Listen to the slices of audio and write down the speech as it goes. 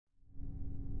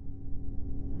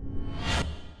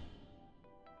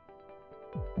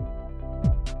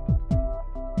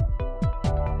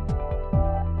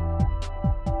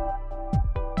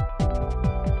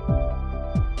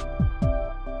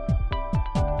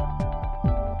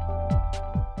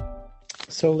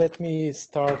So let me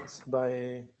start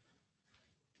by,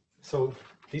 so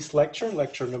this lecture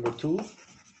number 2.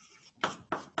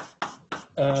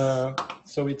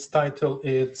 So its title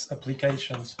is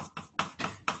Applications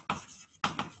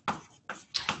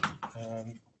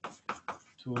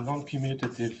to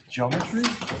Noncommutative Geometry.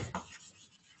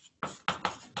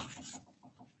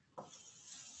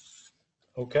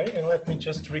 Okay, and let me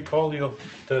just recall you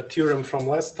the theorem from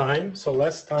last time. So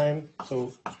last time,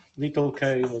 so little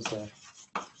k was a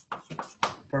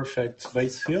perfect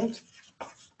base field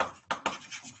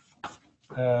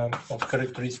of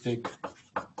characteristic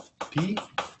p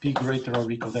greater or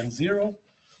equal than 0.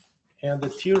 And the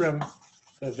theorem,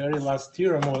 the very last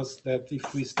theorem, was that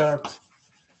if we start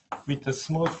with a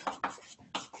smooth,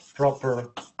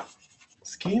 proper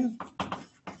scheme,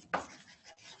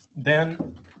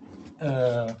 then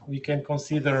we can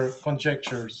consider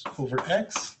conjectures over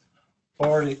X,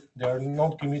 or there are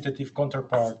non-commutative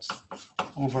counterparts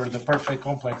over the perfect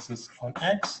complexes on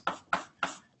X.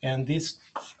 And these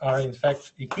are in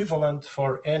fact equivalent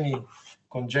for any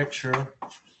conjecture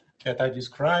that I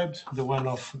described, the one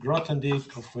of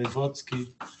Grothendieck, of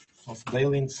Voevodsky, of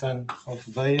Beilinson, of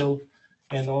Weil,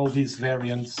 and all these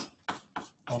variants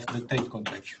of the Tate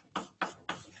conjecture.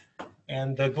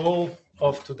 And the goal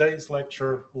of today's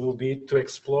lecture will be to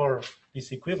explore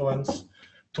this equivalence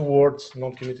towards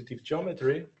non-commutative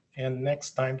geometry, and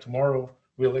next time, tomorrow,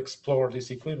 we'll explore this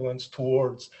equivalence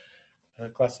towards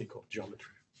classical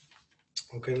geometry.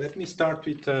 Okay, let me start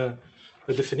with the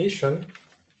definition.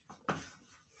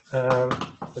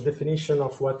 The definition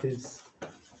of what is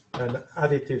an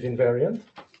additive invariant.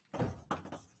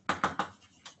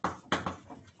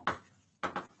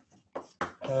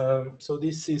 So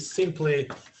this is simply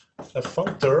a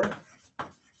functor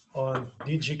on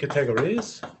DG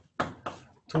categories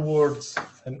towards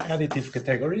an additive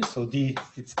category. So D,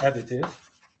 it's additive,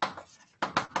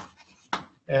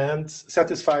 and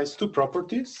satisfies two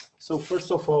properties. So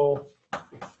first of all,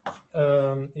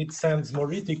 it sends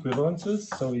Morita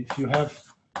equivalences. So if you have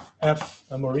F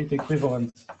a Morita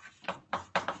equivalent,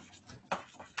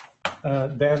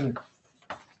 then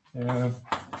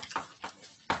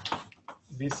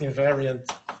this invariant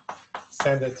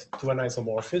send it to an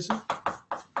isomorphism.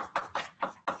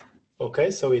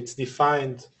 Okay, so it's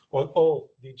defined on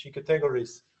all DG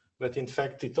categories, but in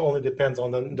fact it only depends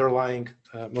on the underlying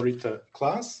Morita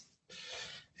class.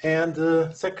 And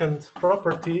the second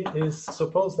property is,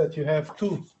 suppose that you have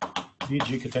two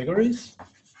DG categories,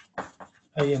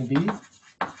 A and B,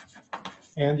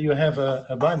 and you have a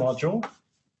bimodule,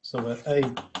 so an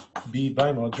A-B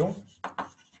bimodule.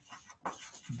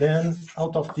 Then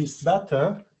out of this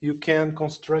data, you can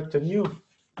construct a new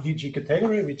DG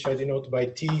category, which I denote by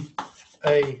T,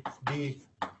 A, B,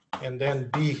 and then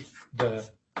B, the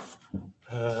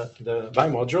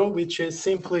bimodule, which is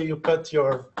simply you put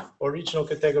your original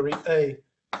category A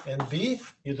and B,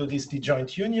 you do this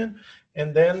disjoint union,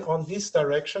 and then on this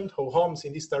direction, Holmes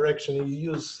in this direction, you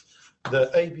use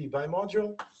the AB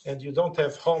bimodule, and you don't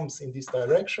have Holmes in this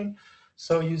direction.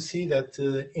 So you see that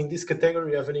in this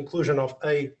category, you have an inclusion of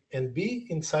A and B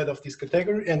inside of this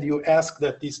category, and you ask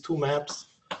that these two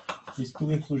maps, these two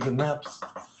inclusion maps,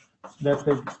 that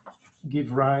they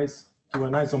give rise to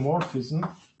an isomorphism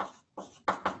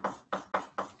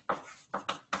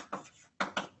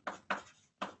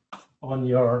on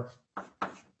your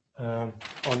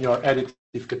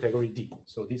additive category D.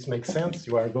 So this makes sense.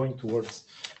 You are going towards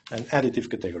an additive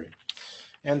category.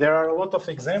 And there are a lot of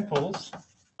examples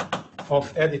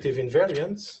of additive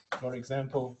invariants. For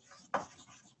example,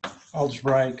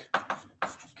 algebraic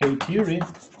K-theory,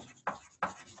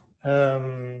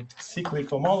 cyclic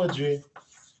homology,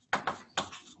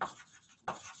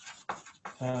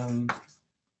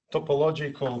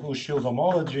 topological Ushild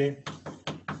homology,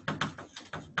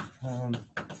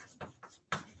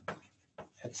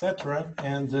 etc.,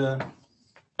 and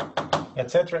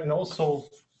etc., and also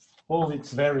all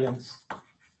its variants,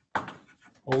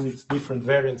 all its different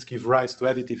variants give rise to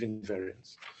additive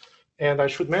invariants. And I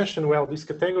should mention, well, this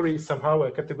category is somehow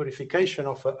a categorification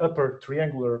of upper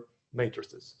triangular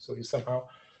matrices. So you somehow,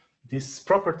 this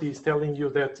property is telling you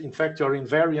that, in fact, your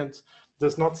invariant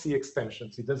does not see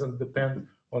extensions. It doesn't depend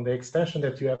on the extension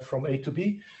that you have from A to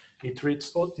B. It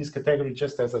treats this category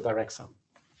just as a direct sum.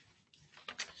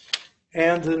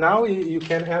 And now you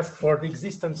can ask for the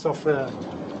existence of a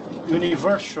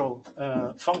universal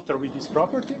functor with this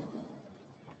property.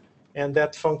 And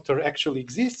that functor actually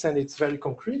exists, and it's very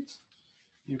concrete.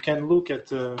 You can look at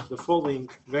the following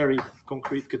very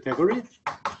concrete category.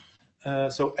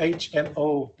 So H and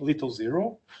O little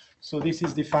zero. So this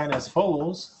is defined as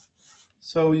follows.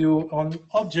 So you, on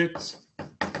objects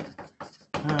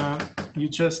you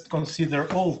just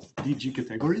consider all DG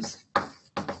categories.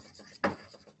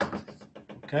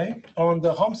 Okay, on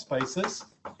the home spaces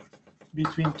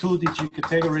between two DG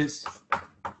categories,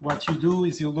 what you do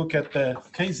is you look at the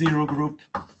K0 group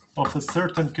of a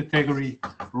certain category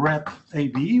rep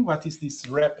AB. What is this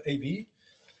rep AB?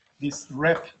 This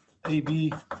rep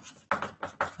AB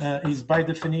is by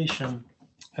definition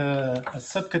a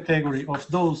subcategory of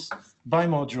those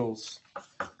bimodules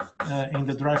in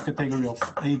the derived category of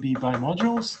AB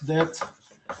bimodules that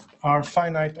are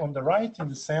finite on the right, in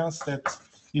the sense that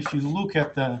if you look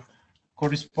at the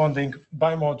corresponding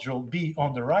bimodule B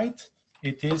on the right,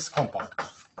 it is compact.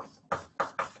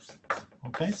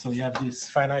 Okay, so you have this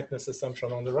finiteness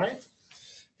assumption on the right.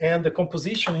 And the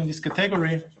composition in this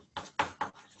category,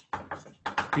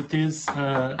 it is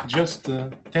just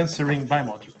tensoring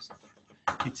bimodules.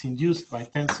 It's induced by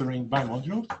tensoring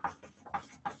bimodules.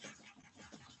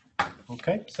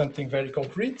 Okay, something very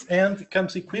concrete, and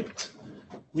comes equipped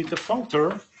with a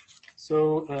functor.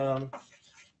 So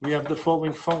we have the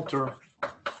following functor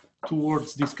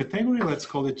towards this category. Let's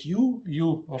call it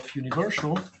U of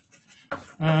universal.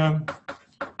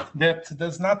 That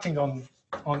does nothing on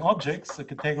objects. The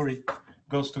category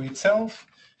goes to itself.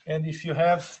 And if you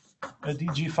have a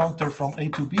DG functor from A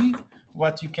to B,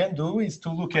 what you can do is to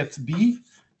look at B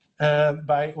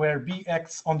by where B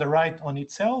acts on the right on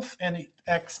itself, and it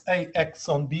A acts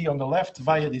on B on the left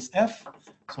via this F.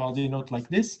 So I'll denote like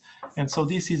this. And so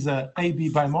this is a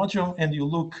AB bimodule, and you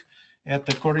look at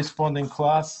the corresponding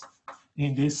class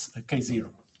in this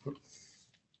K0.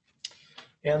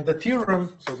 And the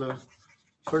theorem, so the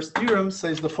first theorem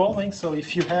says the following. So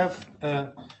if you have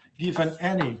given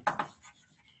any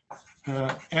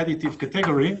additive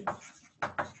category,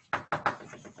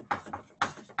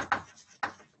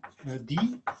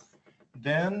 D,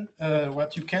 then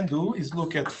what you can do is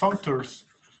look at functors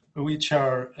which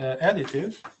are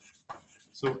additive.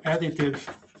 So additive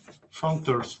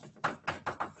functors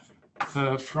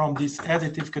from this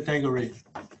additive category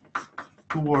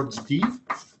towards D.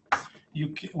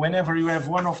 Whenever you have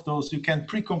one of those, you can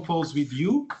precompose with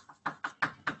U,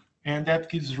 and that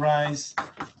gives rise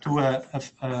to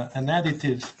an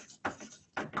additive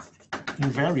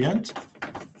invariant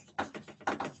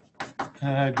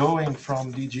going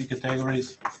from DG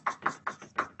categories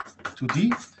to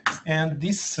D. And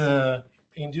this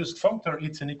induced functor,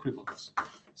 it's an equivalence.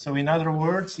 So in other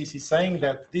words, this is saying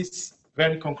that this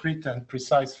very concrete and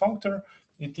precise functor,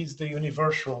 it is the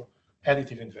universal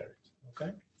additive invariant.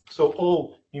 Okay. So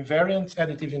all invariants,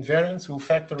 additive invariants, will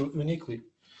factor uniquely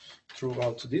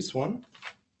throughout this one.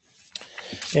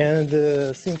 And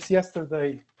since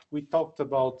yesterday we talked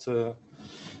about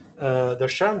the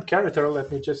Charm character,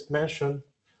 let me just mention.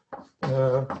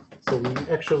 So we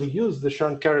actually use the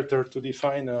Charm character to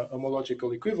define a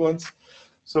homological equivalence.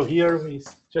 So here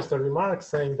is just a remark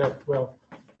saying that, well,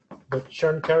 the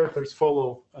Charm characters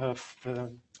follow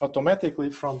automatically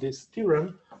from this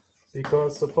theorem,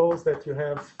 because suppose that you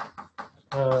have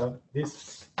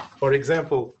this, for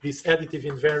example, this additive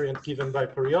invariant given by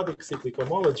periodic cyclic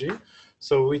homology,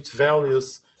 so with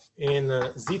values in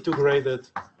Z2 graded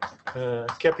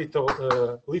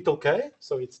capital little k,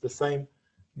 so it's the same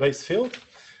base field,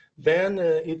 then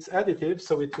it's additive,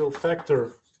 so it will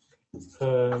factor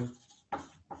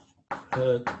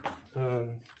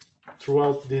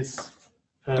throughout this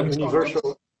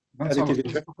universal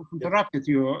additive. Interrupted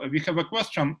you. We have a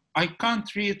question. I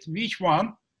can't read which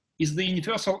one is the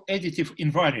universal additive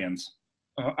invariance.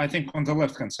 I think on the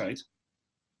left-hand side.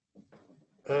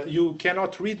 You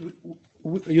cannot read.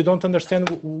 You don't understand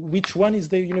which one is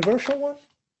the universal one?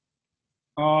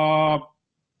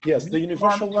 Yes, the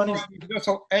universal one is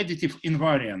universal additive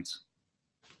invariant.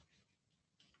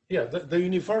 Yeah, the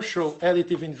universal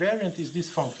additive invariant is this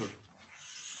functor.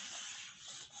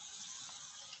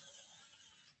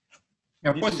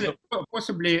 Yeah,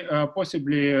 possibly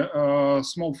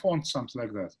small font, something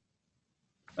like that.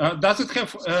 Does it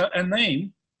have a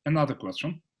name? Another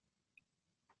question.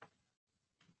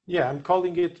 Yeah, I'm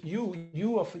calling it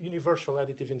U of universal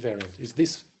additive invariant. Is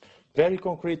this very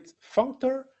concrete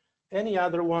functor? Any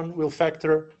other one will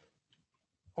factor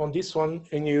on this one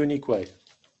in a unique way.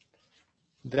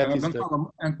 That is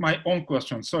and my own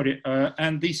question, sorry.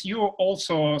 And this U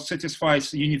also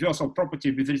satisfies universal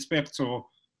property with respect to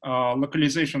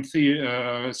localization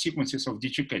sequences of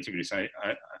DG categories,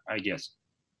 I guess.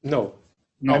 No.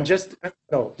 I'm just,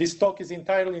 no, this talk is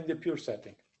entirely in the pure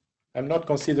setting. I'm not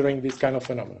considering this kind of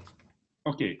phenomenon.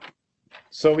 Okay.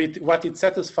 So what it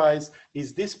satisfies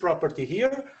is this property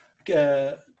here,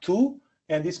 2,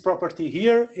 and this property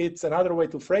here, it's another way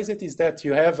to phrase it, is that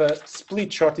you have a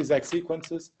split short exact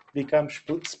sequences become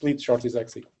split short exact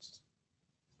sequences.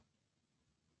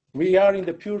 We are in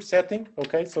the pure setting,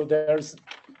 okay? So there's,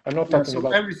 I'm not talking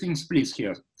about everything splits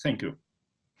here. Thank you.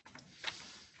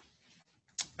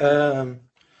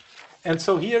 And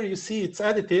so here you see it's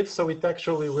additive, so it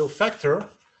actually will factor.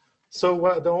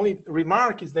 So the only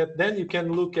remark is that then you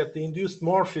can look at the induced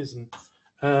morphism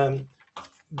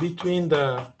between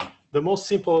the most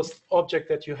simplest object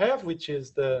that you have, which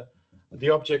is the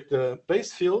object, the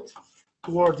base field,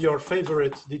 toward your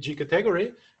favorite DG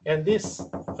category. And this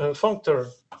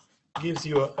functor gives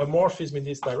you a morphism in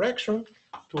this direction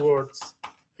towards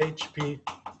HP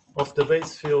of the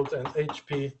base field and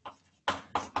HP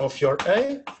of your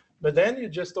A. But then you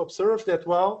just observe that,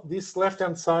 well, this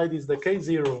left-hand side is the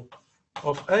K0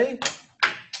 of A,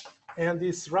 and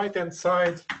this right-hand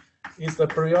side is the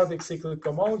periodic cyclic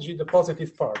homology, the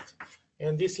positive part.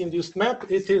 And this induced map,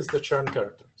 it is the Chern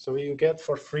character. So you get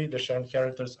for free the Chern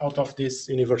characters out of this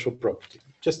universal property.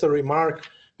 Just a remark,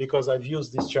 because I've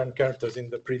used these Chern characters in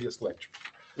the previous lecture.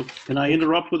 Can I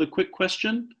interrupt with a quick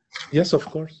question? Yes, of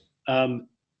course.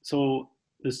 So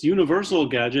this universal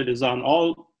gadget is on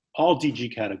all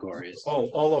DG categories.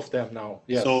 All of them now,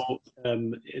 yes. So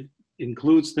it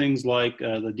includes things like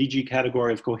the DG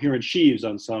category of coherent sheaves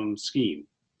on some scheme.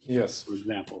 Yes. For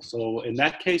example. So in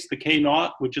that case, the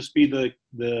K0 would just be the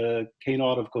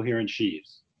K0 of coherent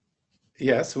sheaves.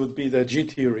 Yes, would be the G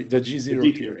theory, the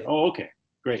G0 theory. Oh, okay.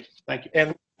 Great. Thank you.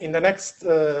 And in the next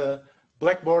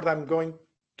Blackboard, I'm going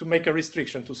to make a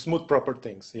restriction to smooth proper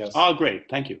things. Yes. Oh, great.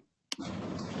 Thank you.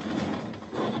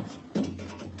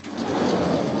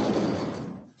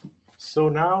 So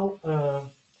now,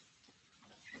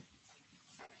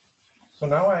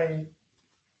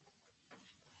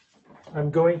 I'm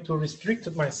going to restrict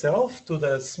myself to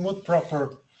the smooth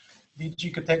proper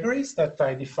DG categories that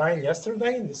I defined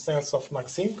yesterday in the sense of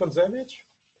Maxim Kontsevich.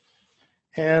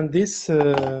 And this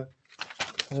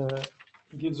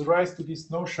gives rise to this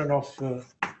notion of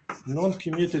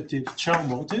non-commutative Chow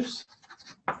motives.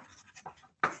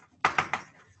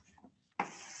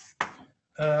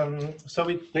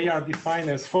 So they are defined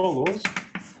as follows.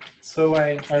 So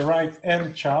I write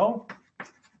n Chow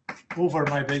over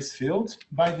my base field.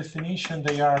 By definition,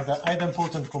 they are the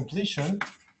idempotent completion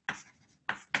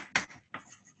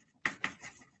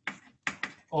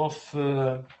of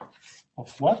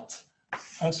what?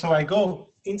 And so I go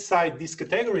inside this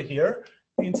category here,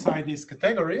 inside this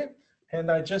category, and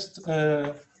I just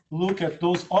look at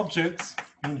those objects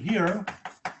in here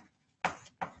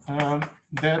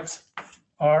that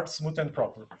are smooth and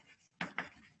proper.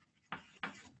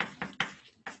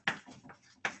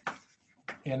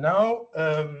 And now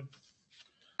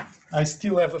I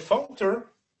still have a functor,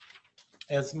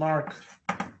 as Mark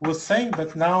was saying,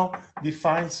 but now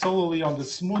defined solely on the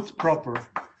smooth proper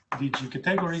DG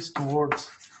categories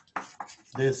towards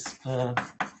this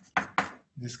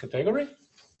this category.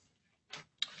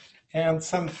 And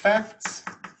some facts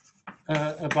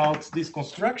about this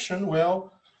construction.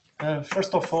 Well,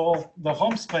 first of all, the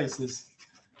home spaces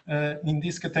in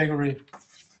this category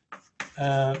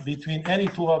between any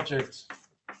two objects.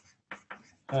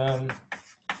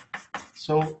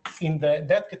 So in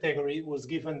that category was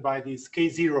given by this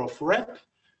K0 of rep,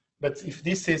 but if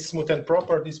this is smooth and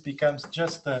proper, this becomes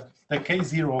just the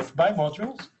K0 of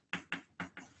bimodules.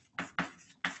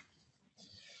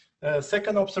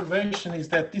 Second observation is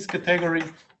that this category,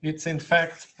 it's in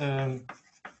fact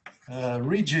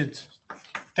rigid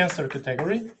tensor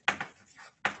category.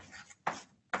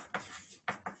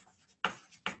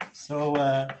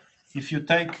 So if you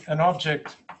take an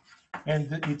object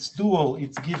and its dual,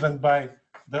 it's given by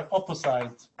the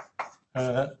opposite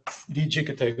DG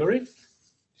category.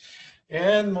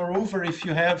 And moreover, if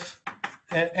you have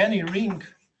any ring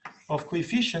of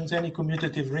coefficients, any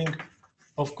commutative ring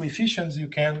of coefficients, you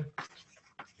can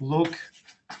look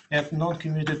at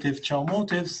non-commutative Chow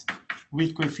motives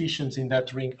with coefficients in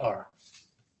that ring R.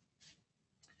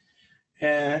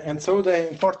 And so the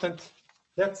important,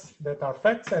 that are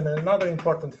facts. And another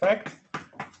important fact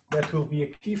that will be a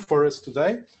key for us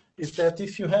today is that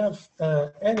if you have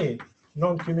any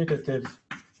non-commutative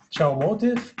Chow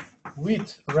motive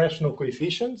with rational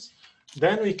coefficients,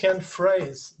 then we can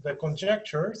phrase the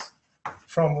conjectures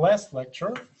from last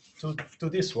lecture to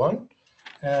this one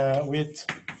with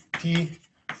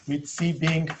C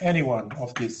being any one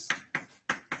of these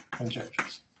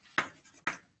conjectures.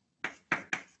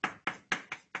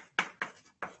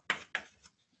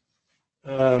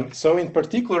 So in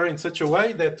particular, in such a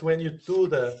way that when you do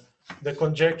the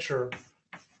conjecture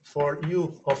for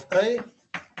U of A,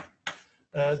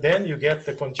 then you get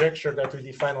the conjecture that we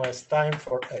defined last time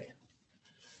for A.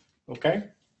 Okay?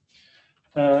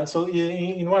 So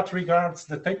in what regards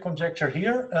the Tate conjecture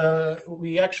here,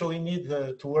 we actually need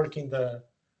to work in the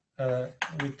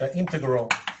with the integral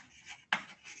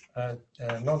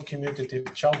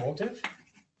non-commutative Chow motive.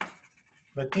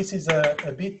 But this is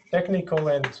a bit technical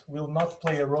and will not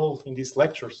play a role in this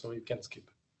lecture, so you can skip.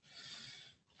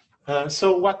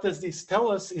 So what does this tell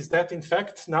us is that, in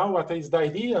fact, now what is the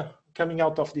idea coming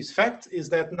out of this fact is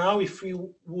that now if we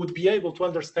would be able to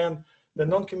understand the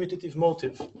non-commutative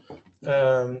motive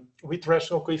with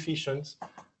rational coefficients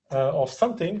of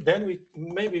something, then we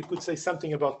maybe could say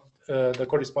something about the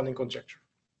corresponding conjecture.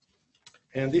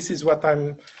 And this is what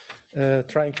I'm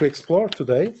trying to explore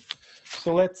today.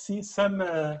 So let's see some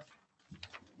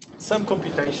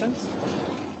computations.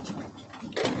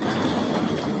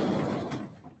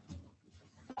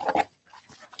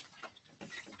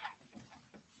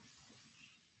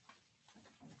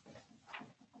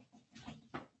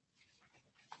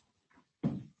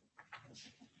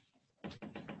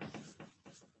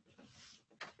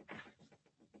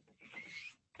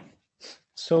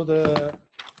 So the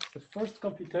first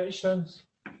computations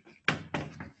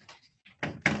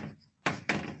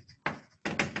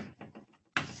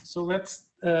so let's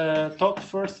talk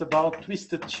first about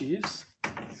twisted sheaves.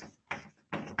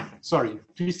 Sorry,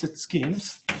 twisted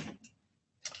schemes.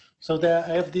 So there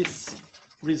I have this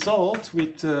result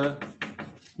with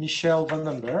Michel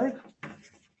Vandenberg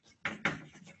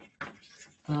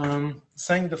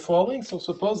saying the following. So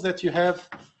suppose that you have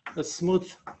a smooth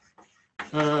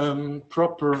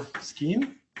proper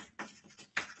scheme,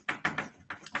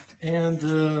 and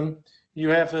you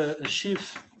have a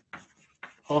sheaf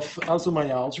of Azumai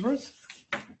algebras.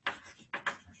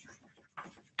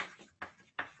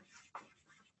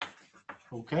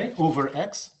 Okay, over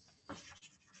X.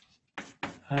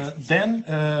 Then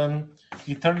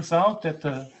it turns out that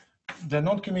the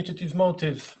non-commutative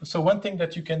motive. So one thing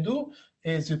that you can do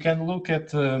is you can look at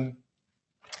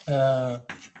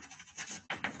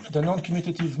the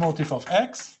non-commutative motive of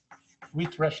X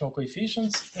with rational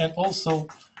coefficients, and also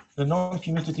the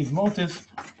non-commutative motive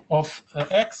of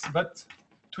X, but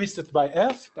twisted by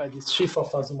F, by this sheaf of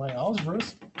Azumai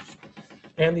algebras.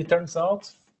 And it turns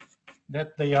out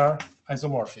that they are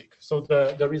isomorphic. So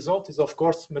the result is, of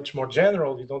course, much more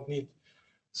general. You don't need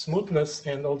smoothness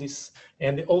and all this.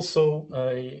 And also,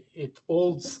 it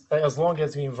holds as long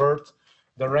as you invert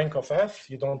the rank of F.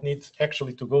 You don't need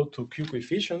actually to go to Q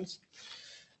coefficients.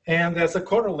 And as a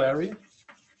corollary,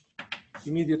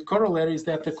 immediate corollary is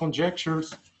that the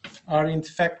conjectures are in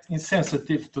fact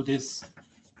insensitive to this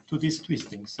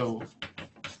twisting. So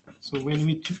when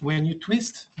you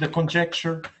twist, the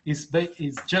conjecture is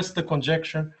just the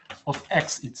conjecture of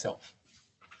X itself,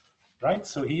 right?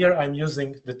 So here I'm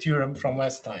using the theorem from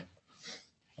last time.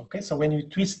 Okay, so when you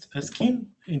twist a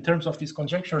scheme, in terms of these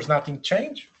conjectures, nothing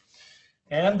changes.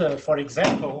 And for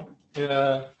example,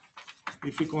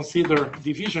 if we consider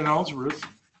division algebras,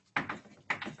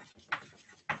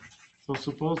 so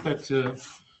suppose that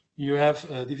you have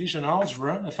a division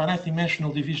algebra, a finite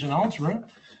dimensional division algebra,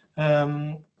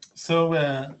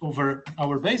 over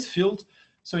our base field,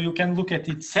 so you can look at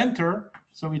its center.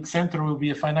 So its center will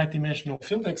be a finite dimensional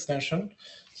field extension.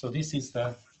 So this is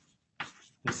the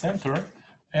center.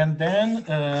 And then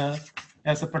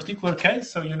as a particular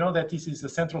case, so you know that this is a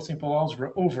central simple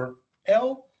algebra over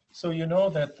L. So you know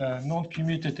that the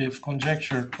non-commutative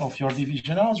conjecture of your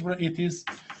division algebra, it is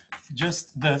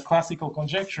just the classical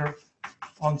conjecture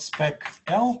on spec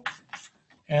L.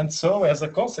 And so as a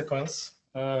consequence,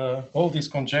 all these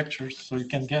conjectures, so you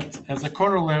can get as a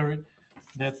corollary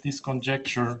that this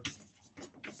conjecture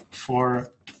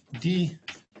for D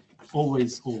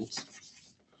always holds.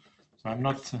 So I'm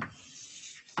not,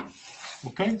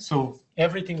 okay, so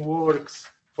everything works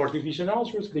for division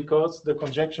algebras because the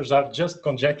conjectures are just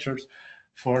conjectures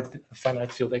for the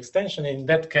finite field extension. In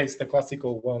that case, the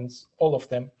classical ones, all of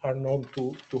them are known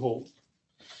to hold.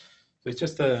 So it's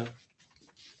just an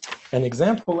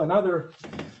example. Another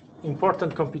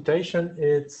important computation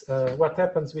is what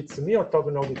happens with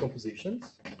semi-orthogonal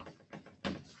decompositions.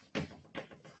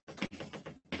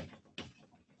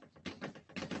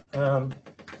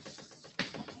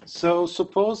 So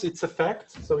suppose it's a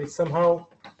fact, so it's somehow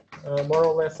more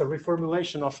or less a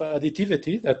reformulation of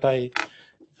additivity that I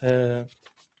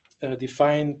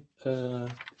defined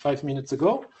 5 minutes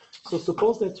ago. So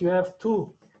suppose that you have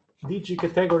two DG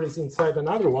categories inside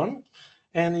another one,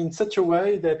 and in such a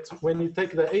way that when you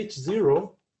take the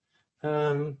H0,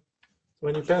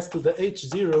 when you pass to the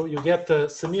H0, you get a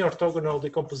semi-orthogonal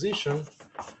decomposition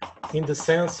in the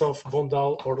sense of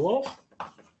Bondal-Orlov.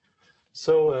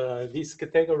 So these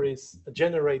categories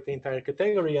generate the entire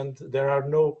category, and there are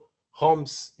no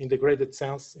homes in the graded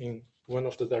sense one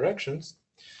of the directions.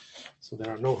 So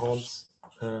there are no holes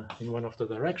in one of the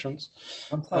directions.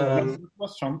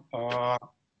 Question.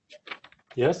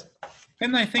 Yes.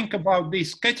 Can I think about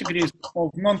these categories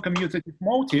of non-commutative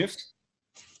motives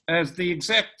as the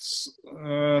exact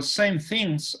same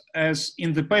things as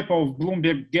in the paper of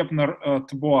Bloomberg, Gepner,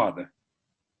 Tabuada?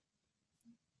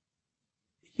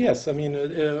 Yes, I mean,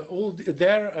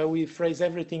 we phrase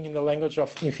everything in the language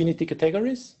of infinity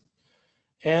categories,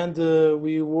 and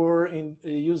we were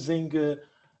using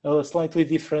slightly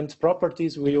different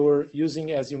properties. We were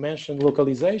using, as you mentioned,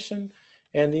 localization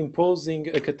and imposing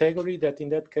a category that in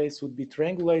that case would be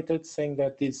triangulated, saying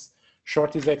that these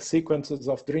shortest X sequences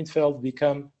of Drinfeld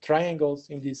become triangles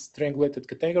in this triangulated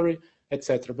category,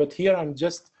 etc. But here I'm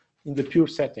just in the pure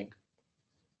setting.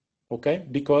 Okay,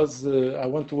 because I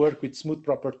want to work with smooth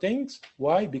proper things.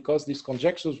 Why? Because these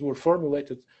conjectures were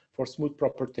formulated for smooth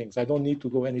proper things. I don't need to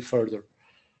go any further.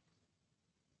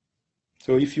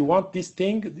 So if you want this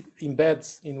thing,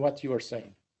 embeds in what you are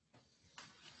saying.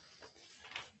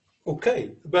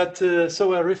 Okay, but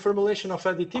so a reformulation of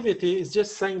additivity is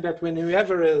just saying that when you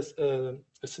have a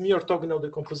semi-orthogonal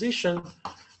decomposition,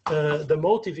 the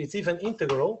motive is even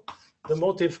integral. The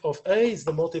motive of A is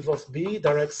the motive of B,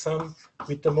 direct sum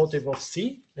with the motive of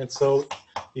C, and so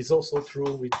it's also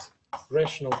true with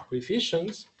rational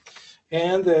coefficients.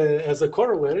 And as a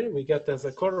corollary, we get as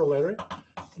a corollary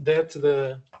that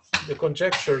the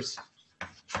conjectures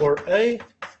for A,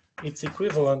 it's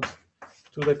equivalent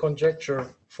to the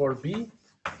conjecture for B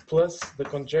plus the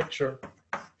conjecture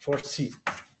for C.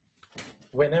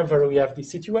 Whenever we have this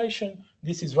situation,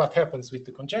 this is what happens with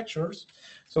the conjectures.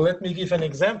 So let me give an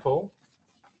example,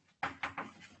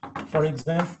 for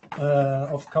example,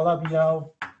 of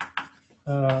Calabi-Yau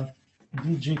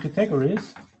DG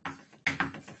categories.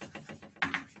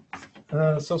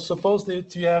 So suppose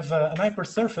that you have an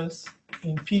hypersurface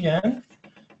in Pn.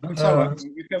 Gonçalo,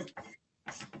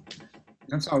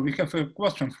 we have a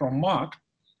question from Mark.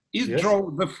 Is Yes. draw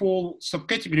the full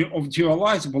subcategory of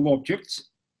dualizable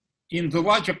objects in the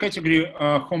larger category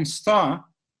home star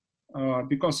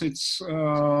because it's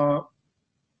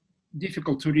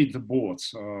difficult to read the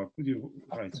boards. Could you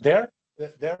write?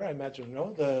 There I imagine,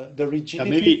 no? The rigidity. Yeah,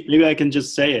 maybe I can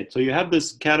just say it. So you have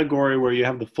this category where you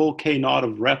have the full K naught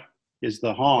of rep is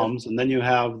the Homs, and then you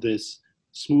have this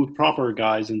smooth proper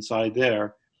guys inside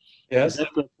there. Yes. Is that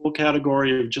the full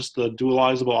category of just the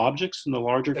dualizable objects in the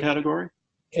larger category?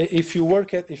 If you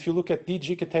look at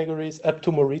DG categories up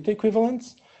to Morita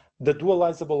equivalents, the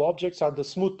dualizable objects are the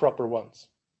smooth proper ones.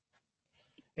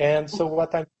 And so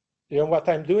what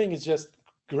I'm doing is just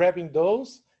grabbing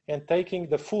those and taking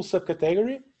the full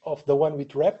subcategory of the one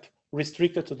with rep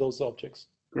restricted to those objects.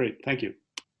 Great, thank you.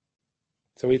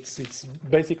 So it's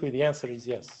basically the answer is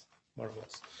yes, more or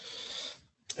less.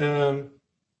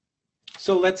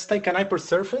 So let's take an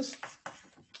hypersurface,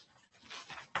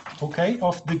 okay,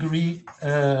 of degree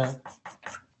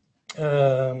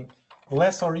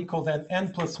less or equal than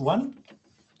n+1.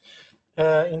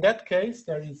 In that case,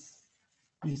 there is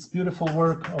this beautiful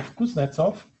work of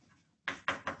Kuznetsov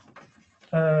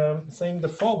saying the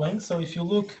following. So if you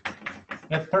look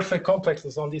at perfect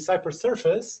complexes on this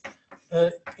hypersurface,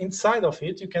 inside of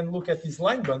it, you can look at these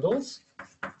line bundles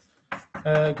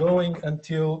going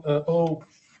until O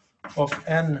of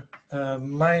n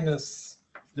minus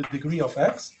the degree of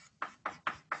x.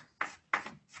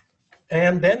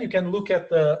 And then you can look at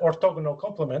the orthogonal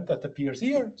complement that appears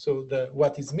here. So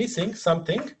what is missing,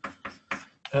 something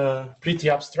pretty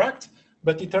abstract,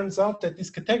 but it turns out that this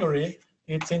category,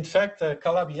 it's in fact a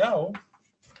Calabi-Yau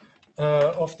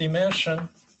of dimension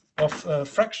of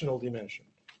fractional dimension.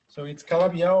 So it's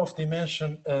Calabi-Yau of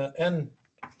dimension n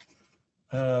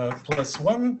plus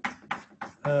 1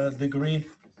 degree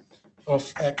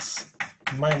of x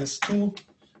minus 2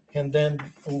 and then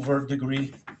over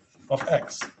degree of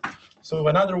x. So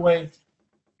another way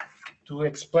to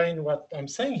explain what I'm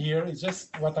saying here is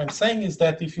just what I'm saying is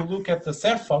that if you look at the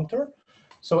Serre functor,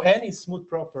 so any smooth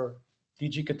proper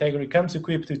DG category comes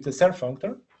equipped with the Serre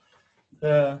functor.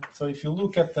 So if you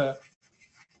look at the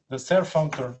Serre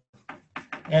functor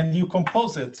and you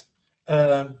compose it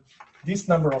this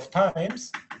number of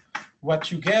times,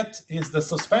 what you get is the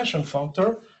suspension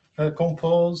functor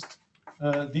composed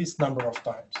this number of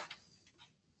times,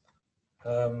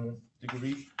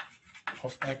 degree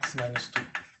of x minus 2.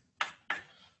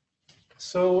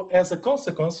 So as a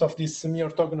consequence of this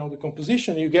semi-orthogonal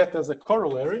decomposition, you get as a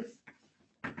corollary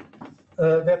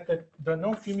that the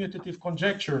non-commutative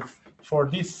conjecture for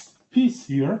this piece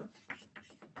here,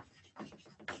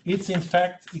 it's in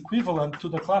fact equivalent to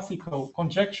the classical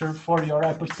conjecture for your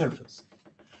hypersurface.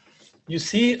 You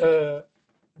see,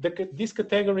 this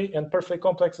category and perfect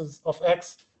complexes of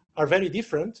X are very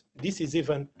different. This is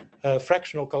even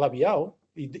fractional Calabi-Yau.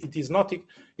 It is not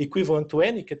equivalent to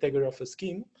any category of a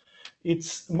scheme.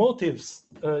 Its motives,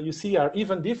 you see, are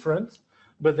even different.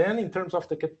 But then in terms of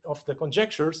the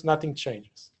conjectures, nothing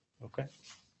changes. Okay.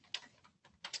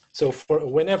 So for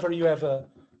whenever you have a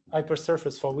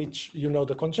hypersurface for which you know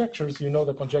the conjectures, you know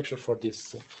the conjecture for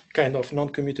this kind of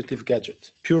non-commutative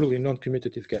gadget, purely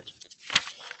non-commutative gadget.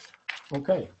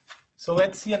 Okay, so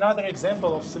let's see another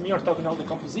example of semi-orthogonal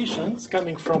decompositions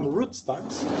coming from root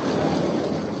stacks.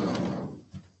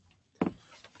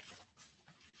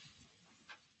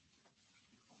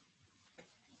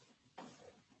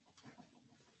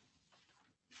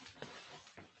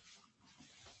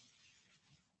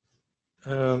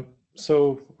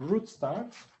 So root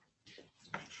stack.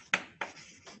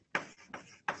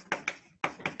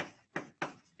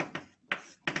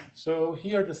 So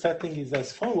here the setting is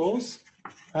as follows.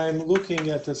 I'm looking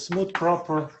at a smooth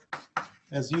proper,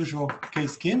 as usual,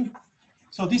 K-scheme.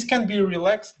 So this can be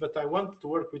relaxed, but I want to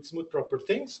work with smooth proper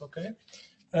things, okay,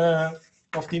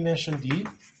 of dimension D.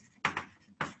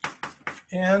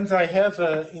 And I have,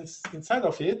 inside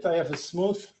of it, I have a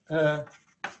smooth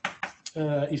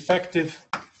effective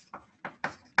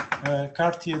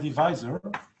Cartier divisor.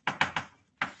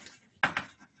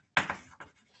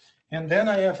 And then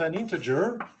I have an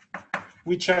integer,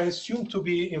 which I assume to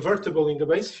be invertible in the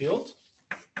base field.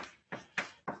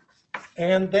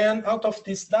 And then out of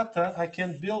this data, I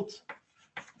can build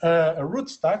a root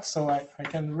stack. So I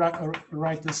can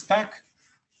write a stack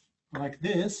like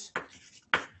this,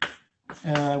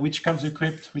 which comes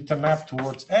equipped with a map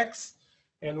towards X.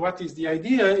 And what is the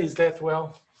idea is that,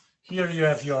 well, here you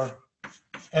have your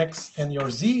X and your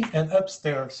Z, and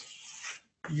upstairs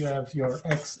you have your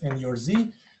X and your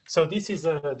Z. So this is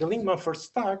the Lingman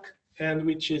stack, and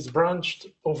which is branched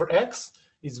over X,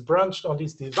 is branched on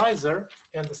this divisor,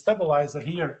 and the stabilizer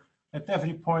here at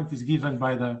every point is given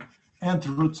by the nth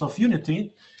roots of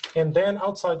unity. And then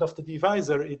outside of the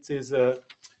divisor, it is a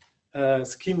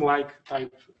scheme-like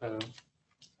type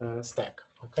stack,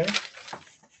 okay?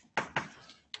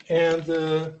 And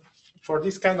for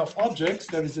this kind of objects,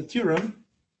 there is a theorem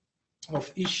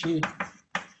of Ishii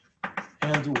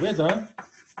and Ueda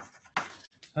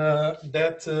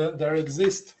that there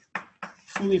exist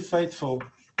fully faithful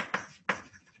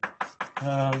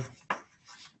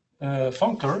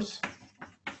functors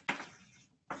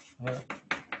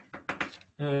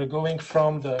going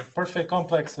from the perfect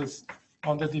complexes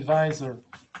on the divisor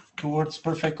towards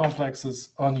perfect complexes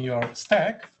on your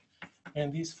stack,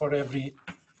 and this for every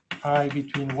I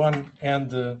between 1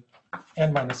 and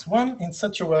n-1 in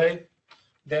such a way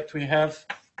that we have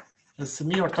a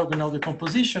semi-orthogonal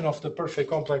decomposition of the perfect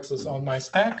complexes on my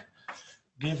stack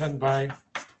given by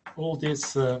all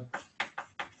these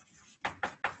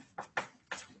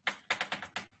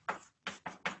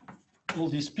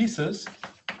pieces,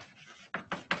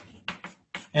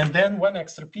 and then one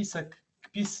extra piece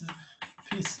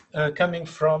coming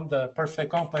from the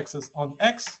perfect complexes on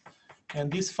X,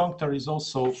 and this functor is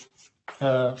also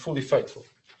fully faithful.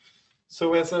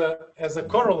 So as a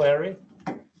corollary,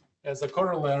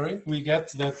 we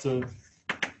get that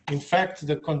in fact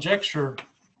the conjecture,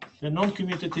 the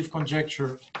non-commutative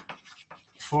conjecture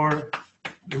for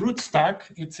the root stack,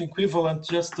 it's equivalent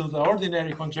just to the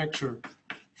ordinary conjecture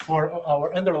for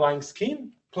our underlying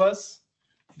scheme plus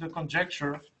the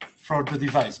conjecture for the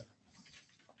divisor.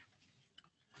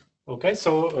 Okay,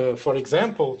 so for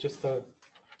example, just a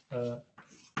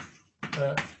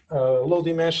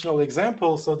low-dimensional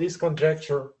example. So this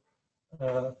conjecture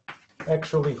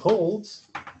actually holds.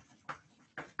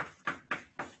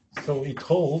 So it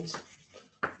holds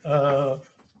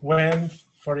when,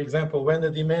 for example, when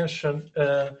the dimension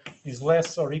is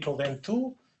less or equal than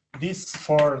 2. This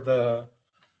for the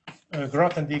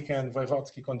Grothendieck and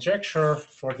Voevodsky conjecture,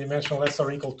 for dimension less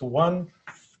or equal to 1,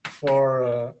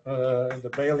 for the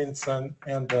Beilinson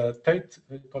and the Tate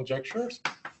conjectures.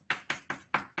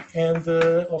 And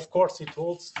of course, it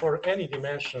holds for any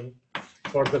dimension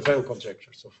for the Weil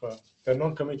conjecture. So for the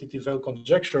non-commutative Weil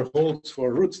conjecture holds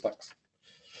for root stacks.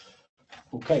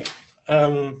 Okay.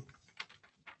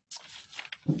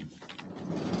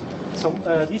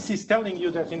 This is telling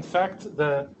you that, in fact,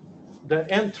 the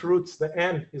nth roots, the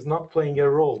n, is not playing a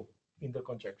role in the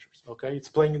conjectures. Okay, it's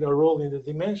playing a role in the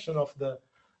dimension of the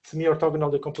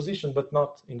semi-orthogonal decomposition, but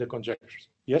not in the conjectures.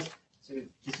 Yes? So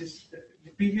this is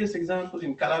the previous example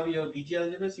in Calabi or DG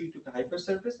algebras. You took a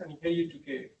hypersurface, and here you took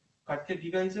a Cartier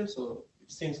divisor. So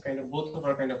it seems kind of both of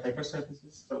our kind of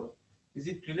hypersurfaces. So is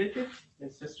it related?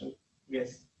 It's just a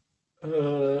guess.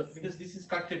 Because this is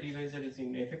Cartier divisor is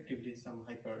in effectively some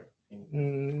hyper I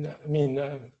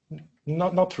mean,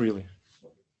 not really.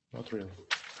 Not really.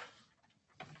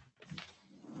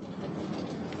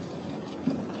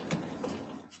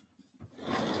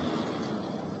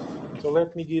 So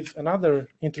let me give another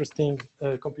interesting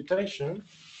computation.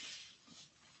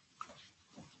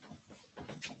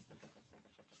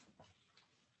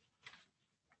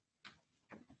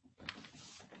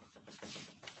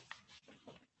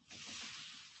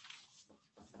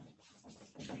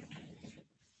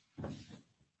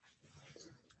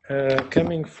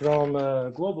 Coming from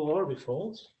global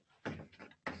orbifolds.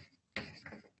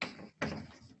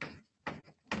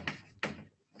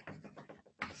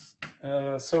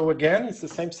 So again, it's the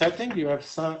same setting. You have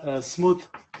some smooth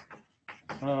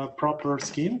proper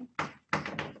scheme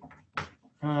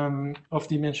of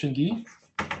dimension d.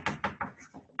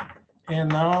 And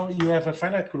now you have a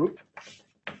finite group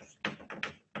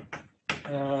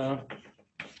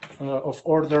of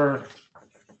order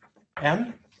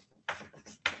n.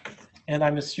 And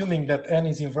I'm assuming that n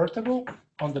is invertible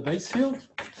on the base field.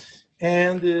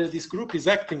 And this group is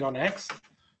acting on x.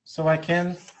 So I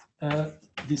can,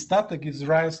 this data gives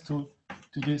rise to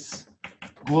this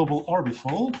global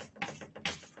orbifold.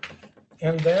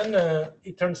 And then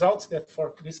it turns out that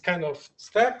for this kind of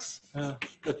stacks,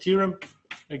 the theorem,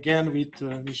 again with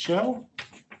Michel,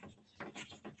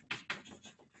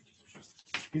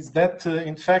 is that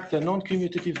in fact the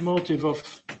non-commutative motive of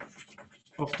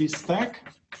this stack,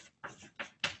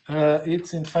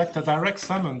 it's in fact a direct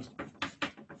summand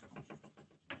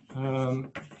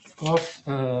of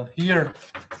here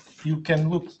you can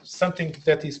look something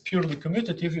that is purely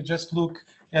commutative. You just look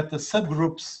at the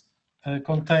subgroups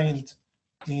contained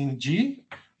in G,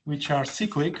 which are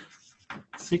cyclic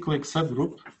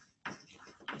subgroup.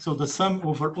 So the sum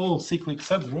over all cyclic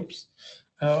subgroups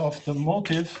of the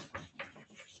motive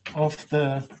of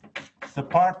the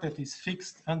part that is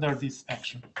fixed under this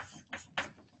action.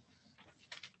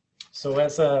 So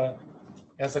as a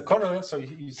corollary, so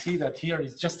you see that here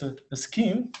is just a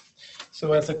scheme.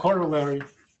 So as a corollary,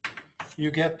 you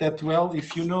get that, well,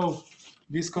 if you know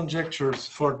these conjectures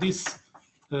for these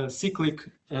cyclic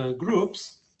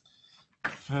groups,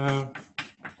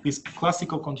 these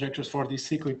classical conjectures for these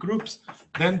cyclic groups,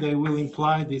 then they will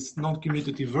imply this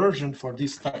non-commutative version for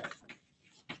this stack.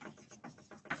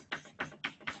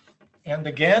 And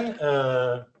again,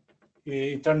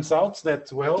 it turns out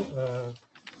that, well,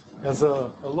 as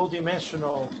a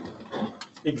low-dimensional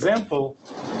example,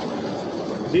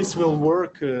 this will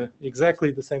work exactly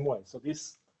the same way. So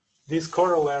this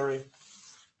corollary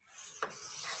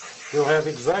will have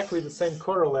exactly the same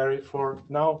corollary for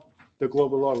now the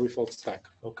global orbifold stack.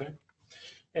 Okay,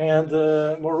 and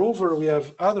moreover, we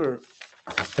have other,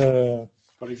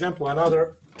 for example,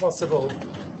 another possible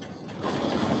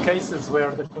cases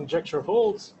where the conjecture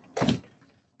holds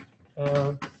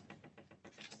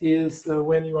is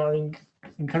when you are in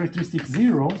characteristic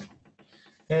 0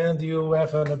 and you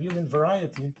have an abelian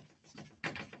variety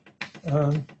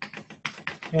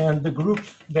and the group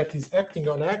that is acting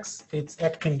on X, it's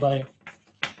acting by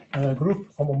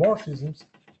group homomorphisms,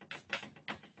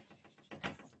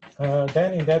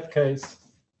 then in that case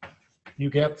you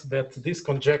get that this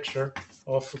conjecture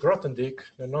of Grothendieck,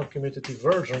 the non-commutative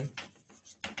version,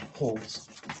 holds.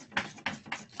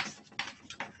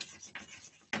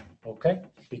 Okay,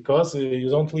 because you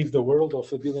don't leave the world of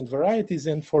abelian varieties,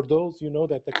 and for those, you know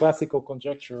that the classical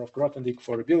conjecture of Grothendieck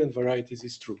for abelian varieties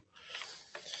is true.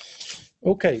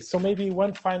 Okay, so maybe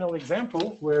one final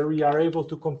example where we are able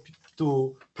to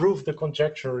prove the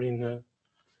conjecture in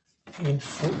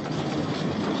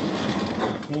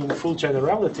full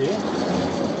generality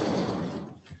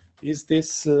is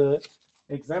this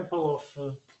example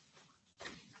of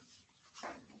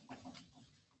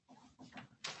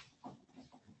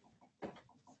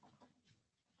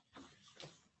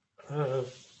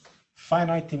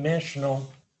finite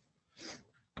dimensional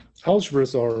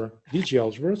algebras or DG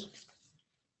algebras.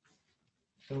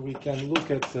 So we can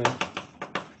look at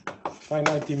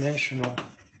finite dimensional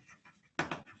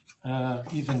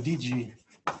even DG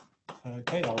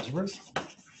K algebras.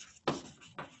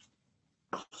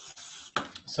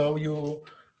 So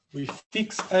we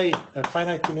fix a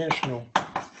finite dimensional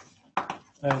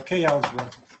K algebra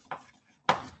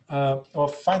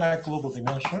of finite global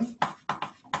dimension.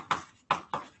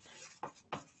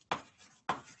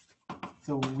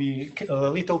 So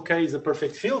little k is a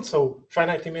perfect field, so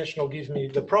finite dimensional gives me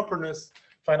the properness,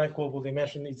 finite global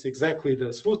dimension is exactly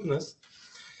the smoothness.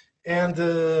 And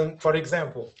for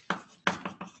example,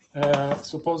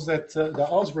 suppose that the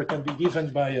algebra can be given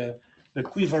by a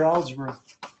quiver algebra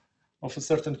of a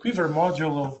certain quiver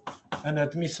modulo an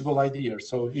admissible idea.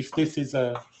 So if this is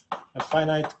a a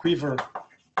finite quiver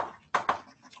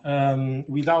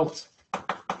without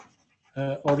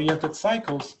oriented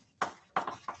cycles,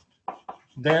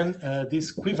 then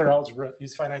this quiver algebra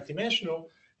is finite dimensional.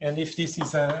 And if this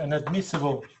is an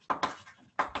admissible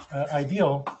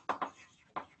ideal,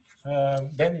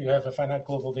 then you have a finite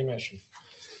global dimension.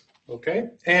 Okay,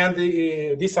 and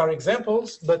these are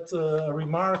examples, but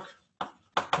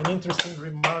an interesting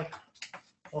remark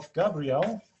of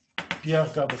Pierre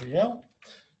Gabriel,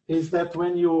 is that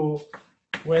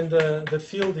when the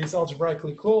field is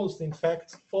algebraically closed, in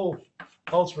fact, all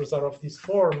algebras are of this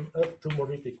form up to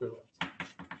Morita equivalence.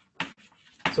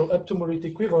 So up to Morita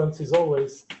equivalence is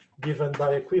always given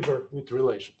by a quiver with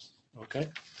relations. Okay.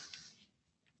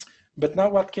 But now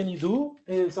what can you do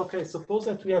is, okay, suppose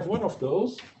that we have one of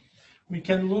those. We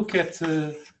can look at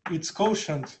its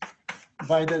quotient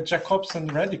by the Jacobson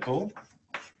radical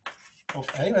of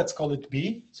A. Let's call it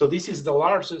B. So this is the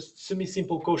largest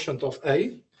semi-simple quotient of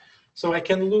A. So I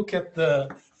can look at the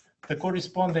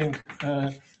corresponding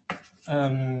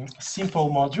simple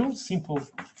modules, simple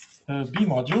B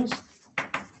modules.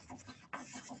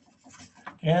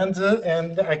 And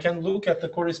I can look at the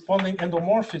corresponding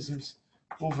endomorphisms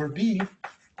over B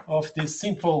of these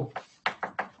simple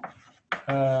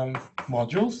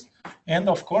modules. And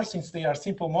of course, since they are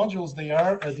simple modules, they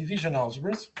are division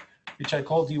algebras, which I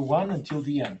call D1 until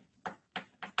Dn.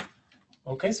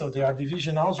 Okay, so they are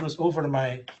division algebras over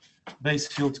my base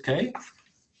field K.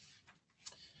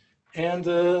 And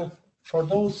for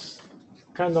those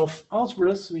kind of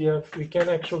algebras, we can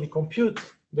actually compute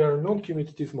their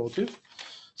non-commutative motive.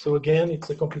 So again, it's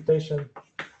a computation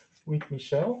with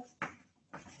Michel.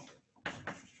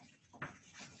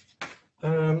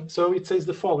 So it says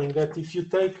the following, that if you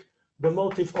take the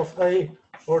motive of A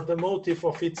or the motive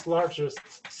of its largest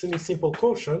semi-simple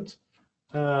quotient,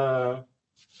 the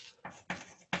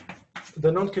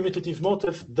non-commutative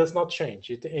motive does not change.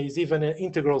 It is even an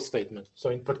integral statement. So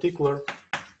in particular,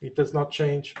 it does not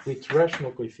change with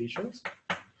rational coefficients.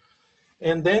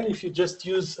 And then if you just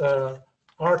use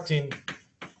Artin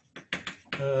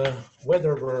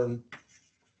Wedderburn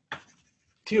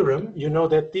theorem, you know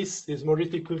that this is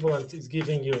Morita equivalent is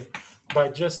giving you by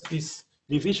just these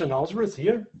division algebras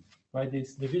here, by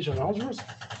these division algebras.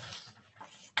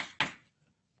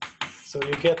 So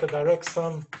you get a direct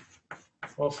sum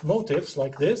of motives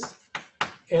like this.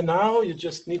 And now you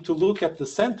just need to look at the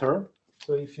center.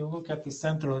 So if you look at the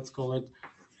center, let's call it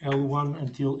L1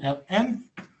 until Ln.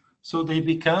 So they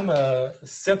become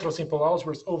central simple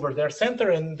algebras over their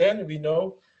center. And then we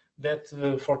know that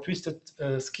for twisted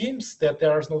schemes, that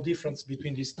there is no difference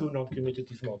between these two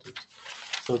non-commutative motives.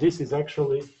 So this is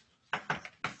actually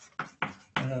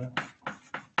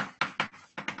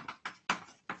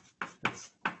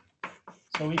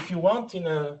so if you want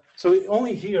so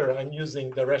only here I'm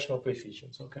using the rational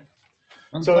coefficients, okay?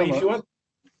 So if you want...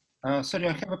 sorry,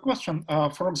 I have a question.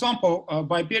 For example,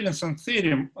 by Beilinson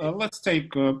theorem, let's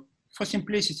take, for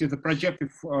simplicity, the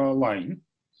projective line.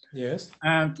 Yes.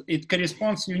 And it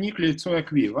corresponds uniquely to a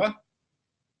quiver.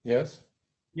 Yes.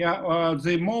 Yeah,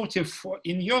 the motive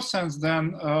in your sense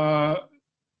then,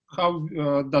 how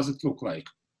does it look like?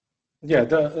 Yeah,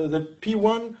 the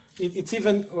P1, it's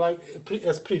even like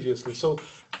as previously. So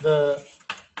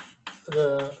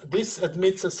this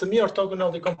admits a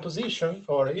semi-orthogonal decomposition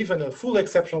or even a full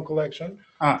exceptional collection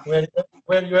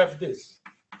where you have this.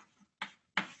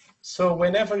 So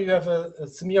whenever you have a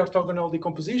semi-orthogonal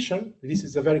decomposition, this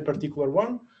is a very particular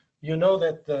one, you know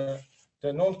that the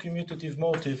non-commutative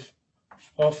motive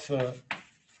of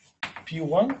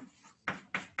P1,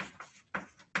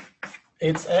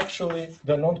 it's actually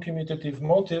the non-commutative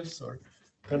motives or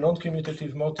the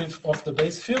non-commutative motive of the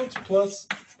base field plus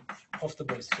of the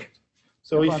base field.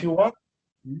 So if you want...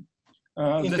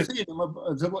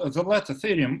 the latter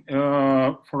theorem,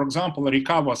 for example,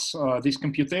 recovers this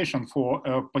computation for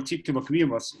particular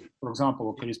quivers, for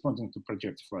example, corresponding to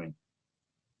projective line.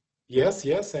 Yes,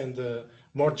 yes, and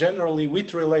more generally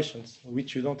with relations,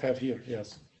 which you don't have here,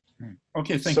 yes.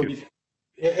 Okay, thank you.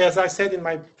 As I said in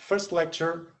my first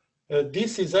lecture,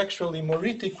 this is actually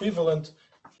Morita equivalent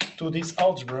to this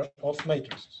algebra of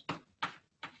matrices.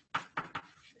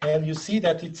 And you see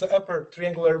that it's upper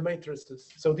triangular matrices.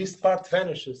 So this part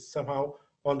vanishes somehow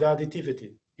on the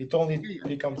additivity. It only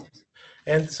becomes this.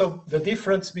 And so the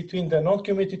difference between the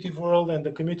non-commutative world and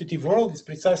the commutative world is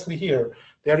precisely here.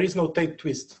 There is no Tate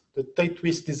twist. The Tate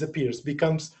twist disappears,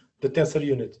 becomes the tensor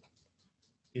unit.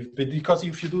 Because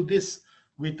if you do this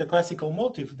with the classical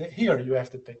motive, here you have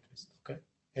the Tate twist, okay?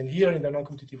 And here in the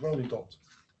non-commutative world, you don't.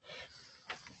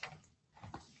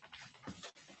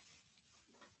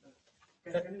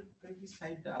 Can you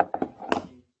slide down?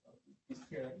 this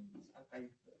theorem, this archive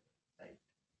site.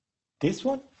 This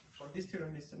one? For this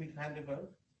theorem is with Vandenberg.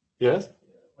 Yes.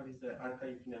 What is the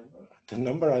archive number? The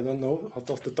number I don't know out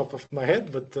of the top of my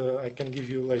head, but I can give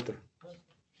you later.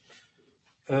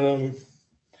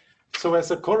 So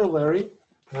as a corollary,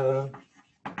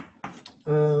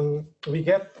 we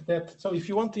get that, so if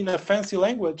you want in a fancy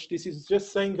language, this is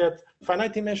just saying that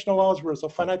finite dimensional algebras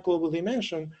of finite global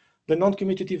dimension, the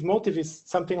non-commutative motive is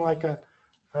something like an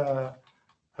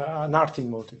arting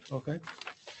motive, okay?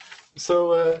 So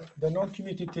the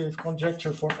non-commutative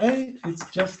conjecture for A, it's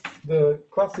just the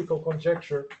classical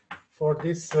conjecture for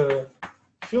this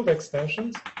field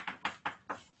extensions.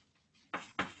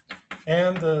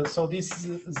 And so these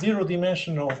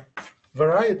zero-dimensional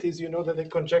varieties, you know that the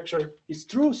conjecture is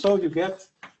true. So you get,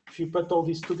 if you put all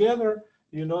these together,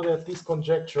 you know that this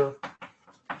conjecture,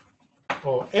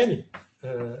 or any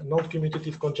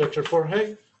non-commutative conjecture for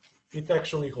A, it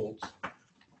actually holds.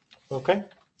 Okay?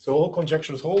 So all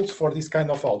conjectures holds for this kind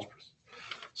of algebras.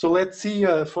 So let's see,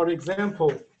 for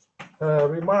example, a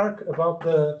remark about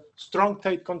the strong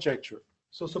Tate conjecture.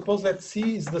 So suppose that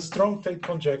C is the strong Tate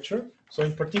conjecture. So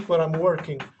in particular, I'm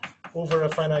working over a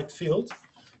finite field.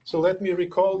 So let me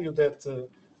recall you that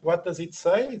what does it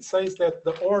say? It says that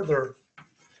the order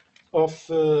of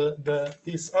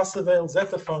this Asseveil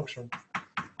zeta function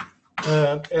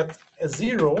at a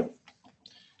 0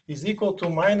 is equal to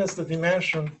minus the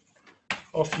dimension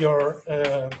of your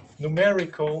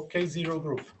numerical K0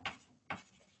 group.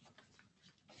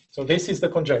 So this is the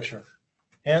conjecture.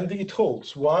 And it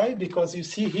holds. Why? Because you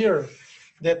see here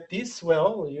that this,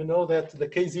 well, you know that the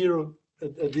K0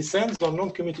 descends on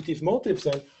non-commutative motives,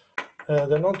 and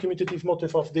the non-commutative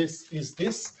motive of this is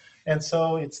this. And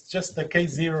so it's just the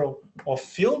K0 of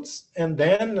fields, and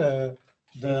then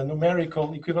the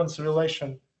numerical equivalence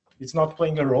relation is not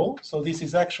playing a role. So this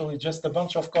is actually just a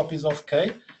bunch of copies of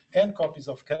K and copies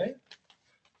of K.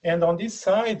 And on this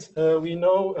side, we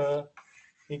know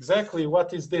exactly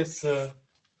what is this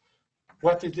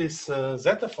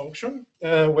zeta function.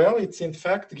 Well, it's in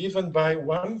fact given by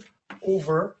 1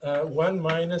 over 1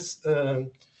 minus.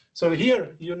 So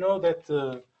here, you know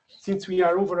that since we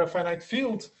are over a finite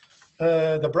field,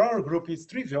 the Brouwer group is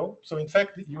trivial. So in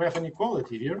fact, you have an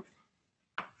equality here.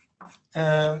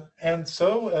 And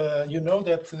so you know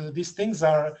that these things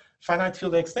are finite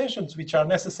field extensions, which are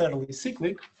necessarily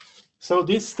cyclic. So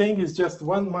this thing is just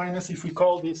 1 minus, if we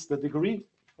call this the degree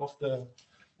of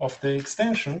the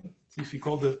extension, if we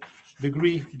call the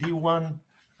degree d1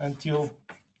 until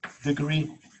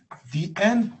degree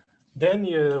dn, then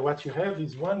what you have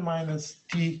is 1 minus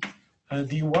t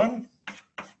d1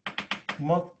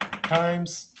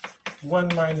 times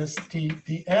 1 minus t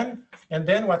dn. And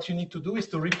then what you need to do is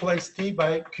to replace t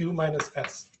by q minus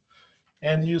s.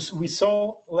 And we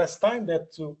saw last time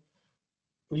that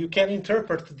you can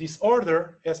interpret this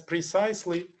order as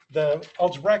precisely the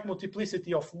algebraic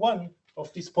multiplicity of 1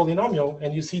 of this polynomial.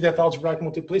 And you see that algebraic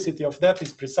multiplicity of that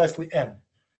is precisely n.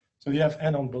 So you have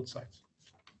n on both sides.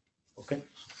 Okay.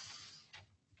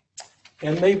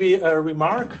 And maybe a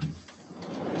remark.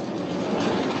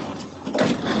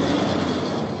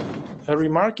 A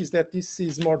remark is that this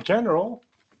is more general,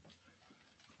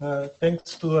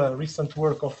 thanks to a recent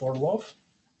work of Orlov.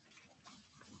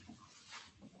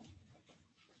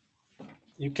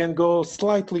 You can go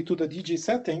slightly to the DG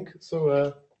setting,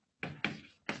 so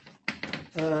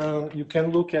you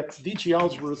can look at DG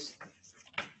algebras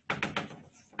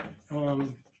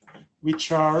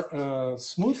which are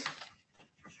smooth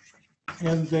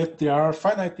and that they are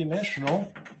finite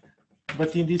dimensional,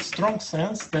 but in this strong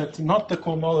sense that not the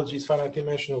cohomology is finite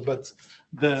dimensional, but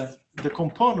the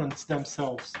components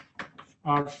themselves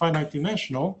are finite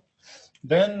dimensional.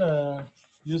 Then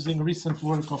using recent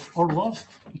work of Orlov,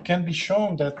 it can be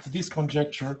shown that this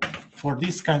conjecture for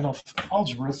this kind of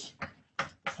algebras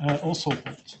also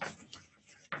holds.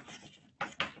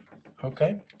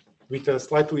 Okay, with a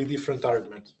slightly different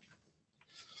argument.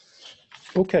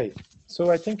 Okay, so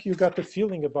I think you got a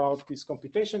feeling about these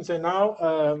computations, and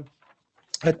now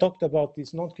I talked about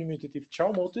these non-commutative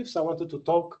Chow motives. I wanted to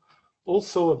talk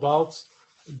also about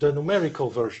the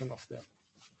numerical version of them.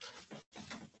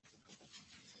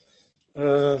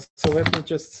 So let me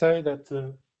just say that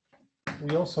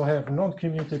we also have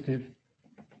non-commutative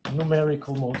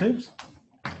numerical motives.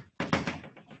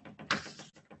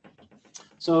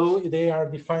 So they are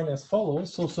defined as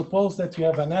follows. So suppose that you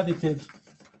have an additive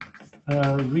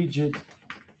rigid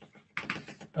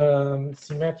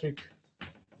symmetric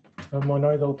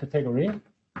monoidal category.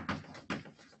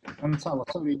 Gonçalo,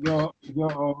 sorry,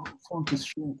 your font is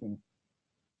shrinking.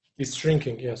 It's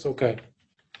shrinking, yes, okay.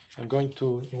 I'm going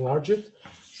to enlarge it.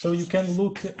 So you can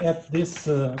look at this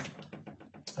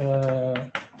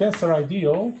tensor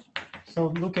ideal. So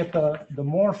look at the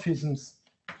morphisms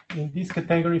in this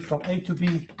category from A to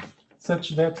B,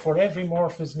 such that for every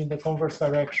morphism in the converse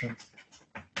direction,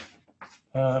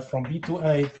 from B to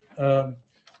A,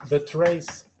 the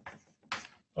trace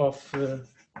of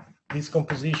this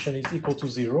composition is equal to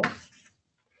 0.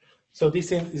 So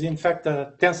this is in fact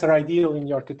a tensor ideal in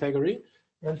your category.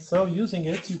 And so using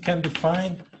it, you can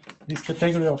define this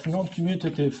category of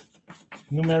non-commutative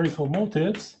numerical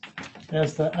motives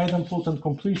as the idempotent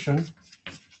completion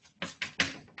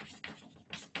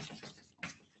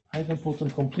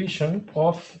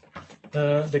of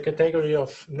the category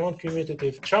of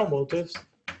non-commutative Chow motives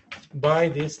by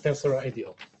this tensor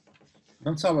ideal.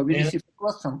 Gonçalo, we received a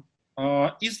question.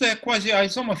 Is the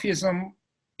quasi-isomorphism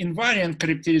invariant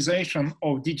characterization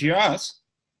of DGRs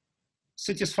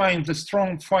satisfying the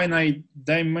strong finite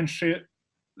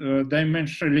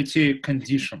dimensionality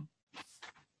condition?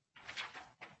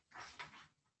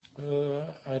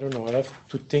 I don't know. I have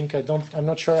to think. I'm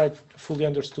not sure I fully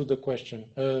understood the question.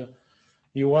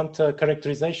 You want a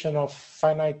characterization of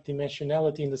finite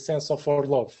dimensionality in the sense of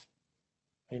Orlov,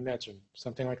 I imagine,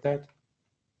 something like that.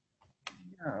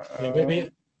 Yeah, maybe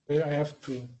I have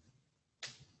to.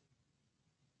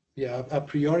 Yeah, a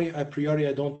priori, I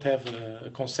don't have a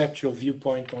conceptual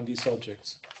viewpoint on these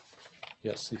objects.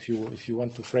 Yes, if you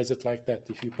want to phrase it like that,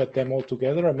 if you put them all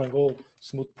together among all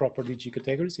smooth proper DG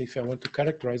categories, if I want to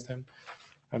characterize them,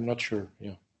 I'm not sure.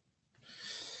 Yeah.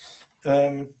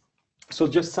 So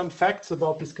just some facts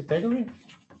about this category.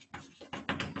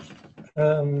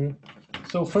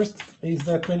 So first is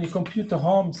that when you compute the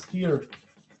Holmes here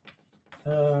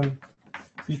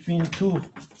between two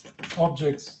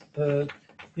objects,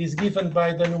 is given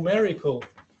by the numerical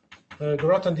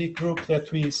Grothendieck group that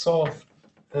we saw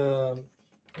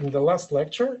in the last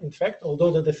lecture. In fact,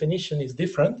 although the definition is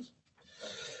different,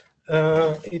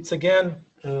 it's again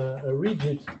a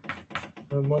rigid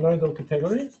monoidal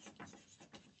category.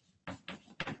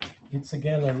 It's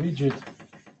again a rigid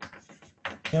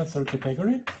tensor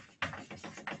category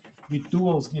with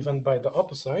duals given by the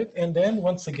opposite. And then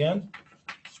once again,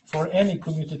 for any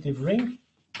commutative ring,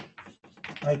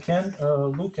 I can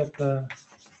look at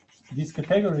this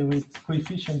category with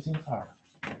coefficients in R.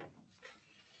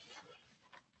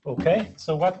 Okay,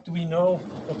 so what do we know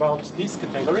about this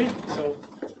category? So,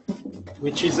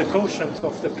 which is a quotient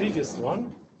of the previous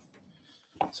one.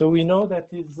 So we know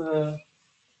that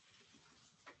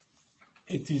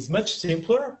it is much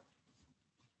simpler.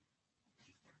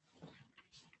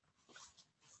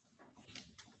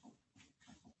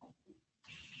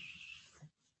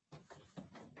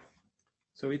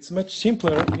 So it's much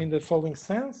simpler in the following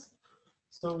sense.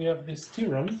 So we have this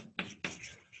theorem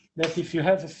that if you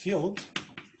have a field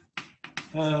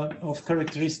of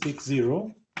characteristic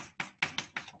 0,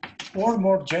 or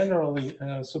more generally,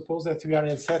 suppose that we are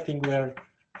in a setting where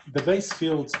the base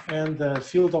field and the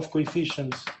field of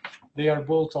coefficients, they are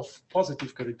both of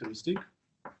positive characteristic.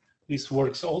 This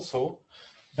works also.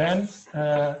 Then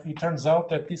it turns out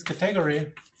that this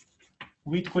category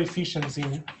with coefficients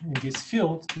in this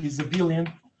field is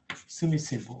abelian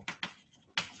semi-simple.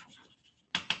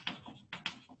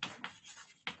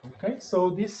 Okay,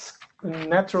 so this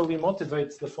naturally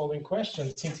motivates the following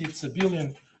question. Since it's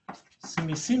abelian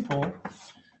semi-simple,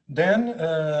 then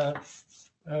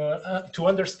to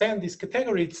understand this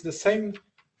category, it's the same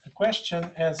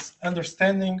question as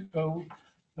understanding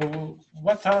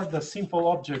what are the simple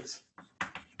objects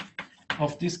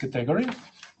of this category.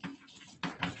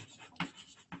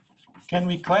 Can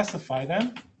we classify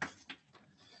them?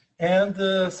 And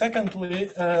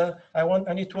secondly,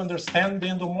 I need to understand the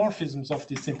endomorphisms of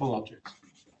these simple objects.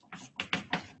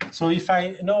 So if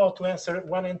I know how to answer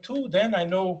 1 and 2, then I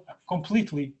know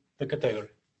completely the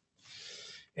category.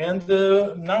 And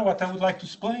now what I would like to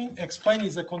explain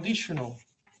is a conditional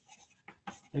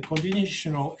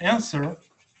answer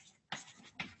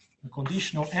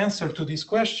to this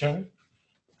question.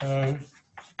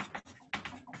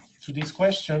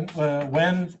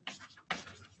 When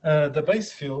the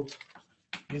base field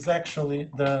is actually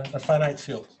a finite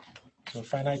field. So a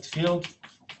finite field,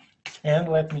 and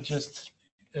let me just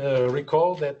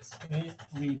recall that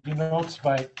we denote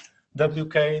by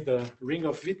WK the ring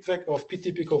of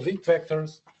p-typical Witt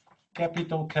vectors,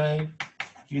 capital K,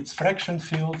 its fraction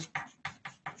field,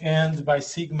 and by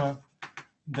sigma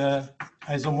the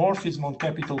isomorphism on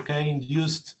capital K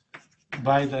induced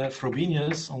by the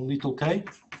Frobenius on little k.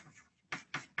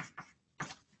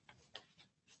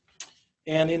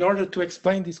 And in order to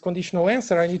explain this conditional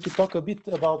answer, I need to talk a bit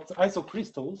about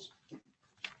isocrystals.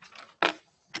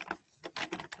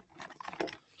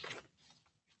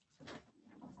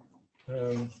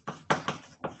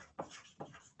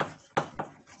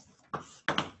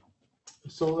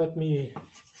 So let me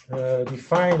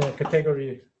define a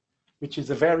category which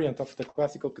is a variant of the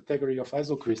classical category of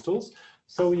isocrystals.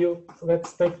 So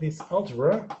let's take this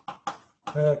algebra,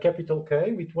 capital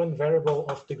K, with one variable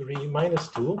of degree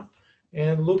 -2,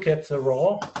 and look at a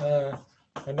raw,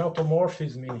 an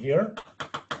automorphism in here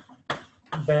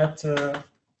that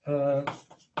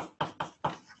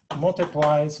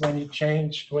multiplies when you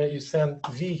send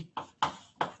V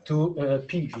to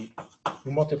PV.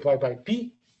 You multiply by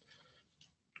P,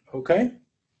 okay?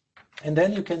 And then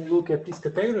you can look at this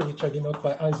category, which I denote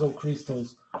by isocrystals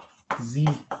Z,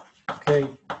 K,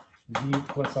 V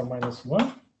plus or minus 1.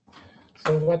 So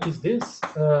what is this?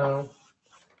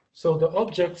 So the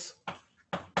objects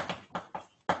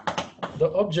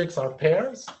are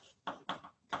pairs,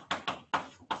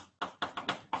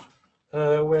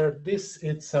 where this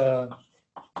is a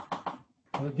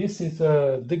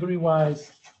degree-wise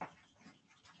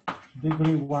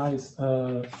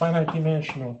finite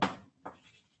dimensional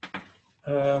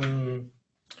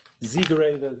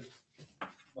Z-graded.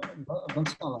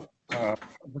 Gonçalo,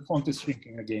 the font is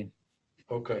shrinking again.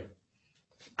 Okay.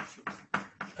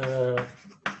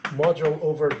 Module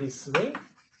over this ring.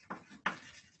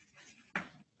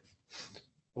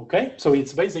 Okay, so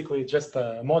it's basically just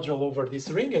a module over this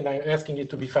ring, and I'm asking it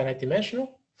to be finite dimensional.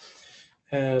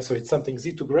 So it's something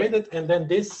Z2 graded, and then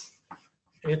this,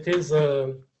 it is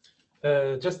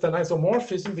just an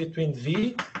isomorphism between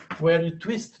V, where you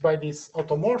twist by this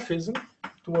automorphism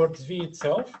towards V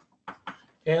itself,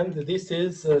 and this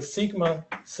is sigma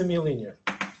semilinear.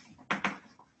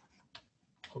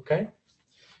 Okay,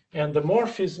 and the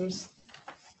morphisms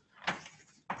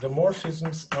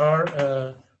are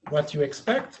what you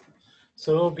expect.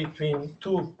 So between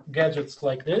two gadgets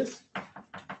like this,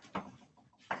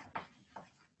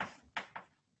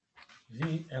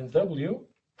 V and W,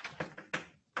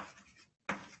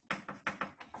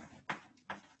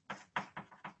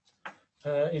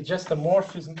 it's just a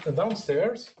morphism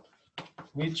downstairs,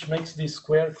 which makes this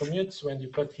square commutes when you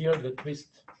put here the twist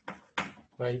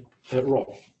by the row.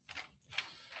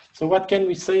 So what can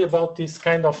we say about this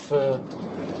kind of,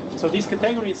 so this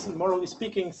category is, morally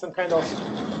speaking, some kind of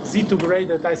Z2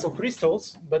 graded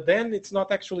isocrystals, but then it's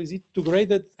not actually Z2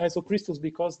 graded isocrystals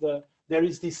because there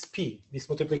is this P, this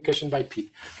multiplication by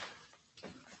P.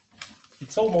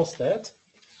 It's almost that.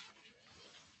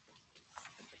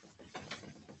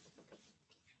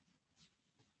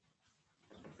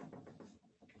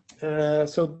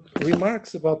 So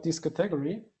remarks about this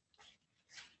category.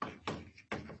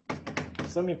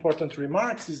 Some important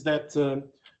remarks is that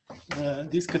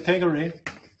this category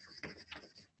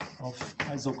of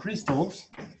isocrystals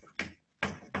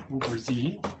over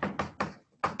Z,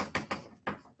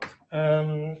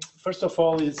 first of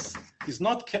all, is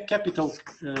not capital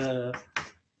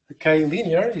K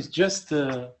linear. It's just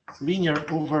linear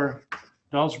over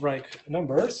the algebraic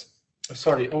numbers.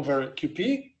 Sorry, over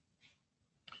QP.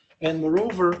 And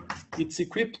moreover, it's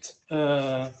equipped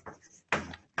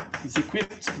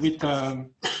with a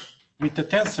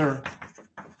tensor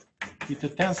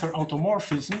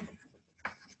automorphism.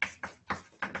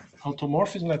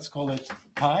 Let's call it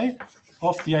pi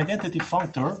of the identity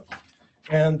functor.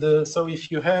 And so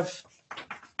if you have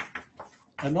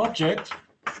an object,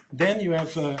 then you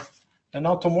have an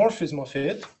automorphism of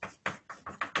it,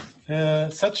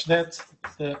 such that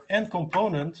the n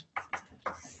component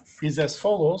is as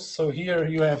follows. So here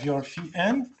you have your phi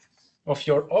n of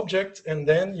your object, and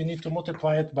then you need to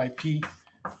multiply it by p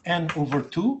n over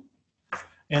 2,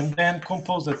 and then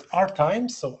compose it r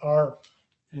times. So r,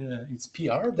 it's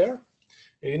pr there.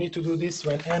 You need to do this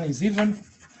when n is even,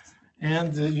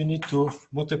 and you need to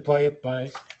multiply it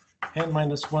by n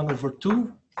minus 1 over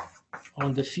 2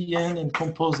 on the phi n, and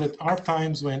compose it r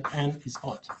times when n is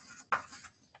odd.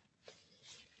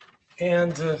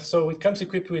 And so it comes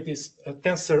equipped with this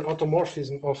tensor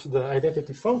automorphism of the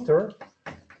identity functor.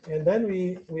 And then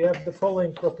we have the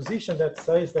following proposition that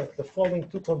says that the following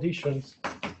two conditions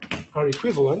are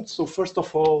equivalent. So first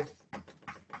of all,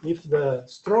 if the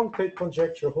strong Tate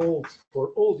conjecture holds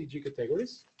for all DG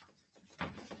categories,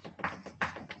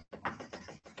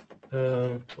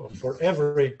 for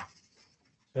every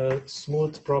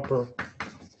smooth proper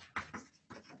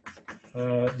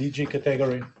DG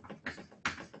category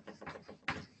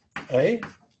A,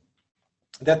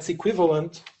 that's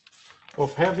equivalent of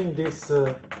having this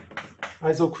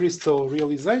isocrystal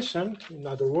realization. In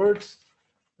other words,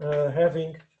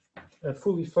 having a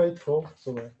fully faithful, so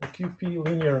a QP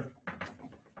linear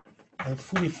and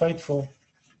fully faithful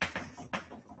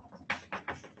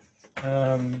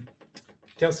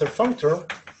tensor functor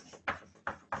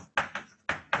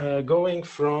going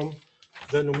from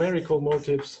the numerical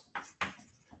motives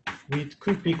with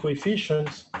QP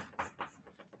coefficients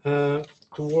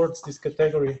towards this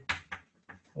category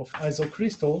of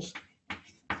isocrystals.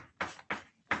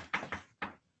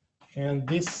 And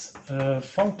this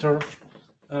functor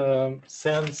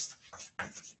sends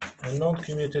a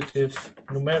non-commutative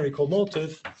numerical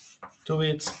motive to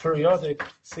its periodic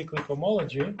cyclic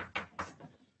homology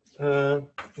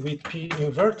with P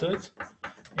inverted,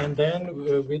 and then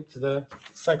with the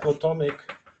cyclotomic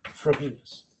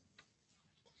Frobenius.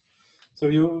 So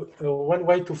one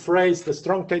way to phrase the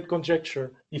strong Tate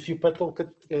conjecture, if you put all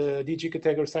DG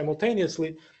categories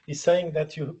simultaneously, is saying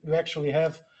that you actually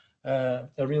have a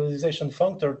realization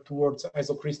functor towards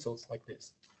isocrystals like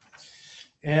this.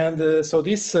 And so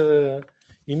this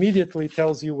immediately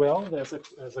tells you, well,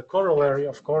 as a corollary,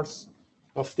 of course,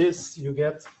 of this, you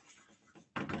get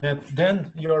that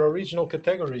then your original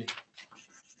category,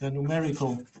 the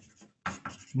numerical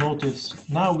motives,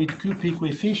 now with QP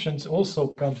coefficients, also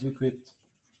comes equipped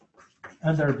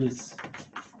under this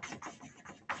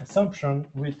assumption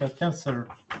with a tensor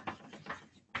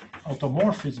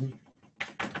automorphism,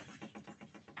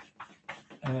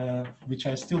 which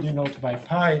I still denote by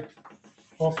pi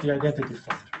of the identity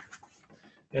factor.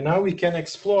 And now we can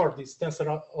explore this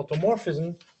tensor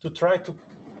automorphism to try to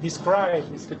describe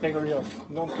this category of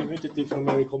non-commutative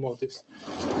numerical motives,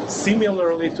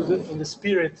 similarly to in the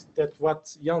spirit that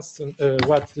what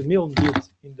Milne did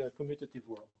in the commutative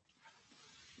world.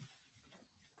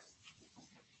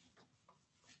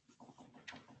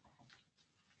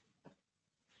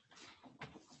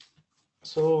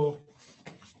 So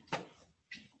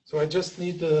I just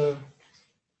need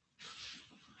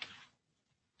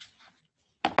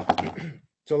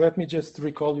so let me just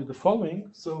recall you the following.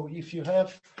 So if you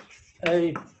have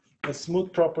a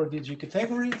smooth proper DG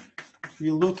category,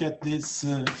 we look at these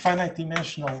finite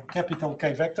dimensional capital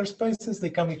K vector spaces. They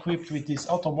come equipped with these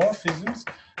automorphisms.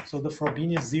 So the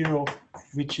Frobenius zero,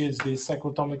 which is the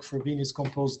cyclotomic Frobenius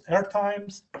composed air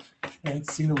times, and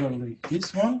similarly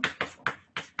this one.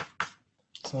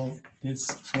 So this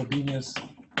Frobenius,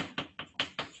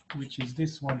 which is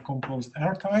this one composed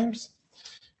air times.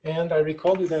 And I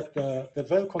recall you that the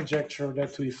Weil conjecture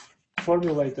that we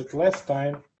formulated last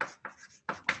time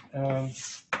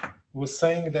was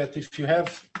saying that if you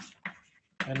have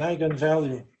an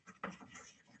eigenvalue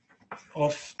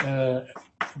of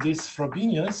this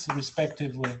Frobenius,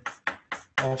 respectively,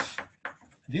 of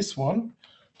this one,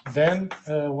 then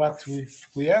what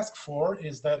we ask for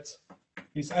is that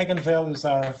these eigenvalues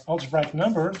are algebraic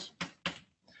numbers,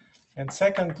 and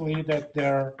secondly, that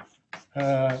their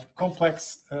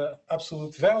complex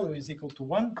absolute value is equal to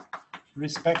 1,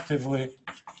 respectively,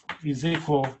 is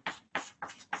equal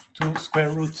to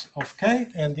square root of k,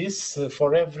 and this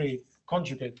for every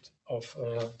conjugate of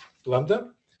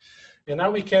lambda. And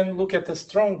now we can look at a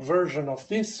strong version of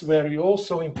this, where you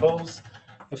also impose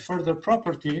a further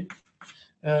property,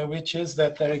 which is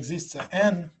that there exists an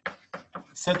n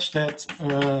such that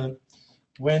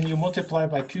when you multiply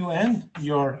by qn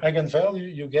your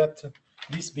eigenvalue, you get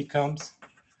this becomes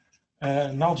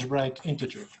an algebraic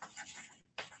integer.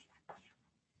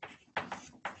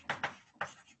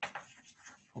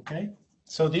 Okay,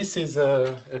 so this is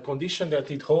a condition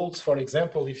that it holds, for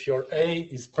example, if your A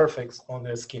is perfect on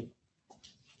the scheme.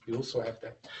 You also have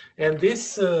that. And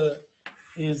this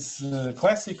is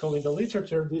classical in the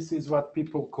literature. This is what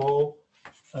people call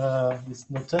this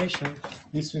notation.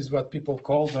 This is what people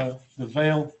call the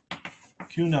Weil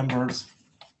Q numbers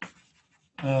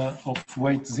of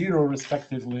weight 0,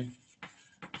 respectively,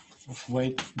 of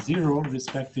weight 0,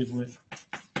 respectively,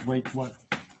 weight 1.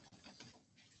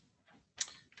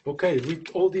 Okay,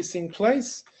 with all this in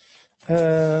place,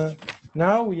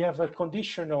 now we have a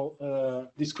conditional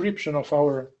description of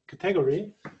our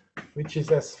category, which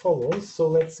is as follows. So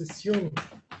let's assume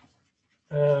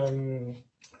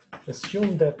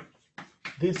that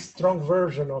this strong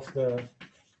version of the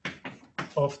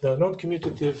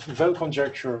non-commutative Weil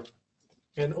conjecture,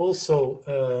 and also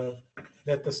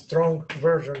that the strong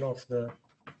version of the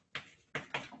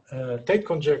Tate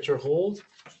conjecture hold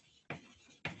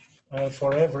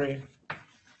for every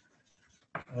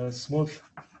smooth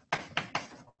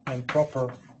and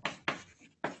proper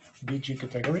DG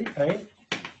category A.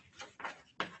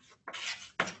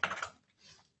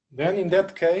 Then in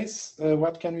that case,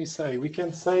 what can we say? We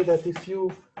can say that if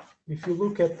you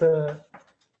look at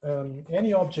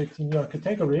any object in your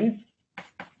category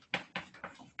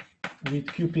with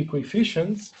QP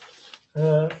coefficients,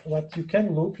 what you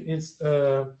can look is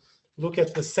look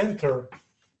at the center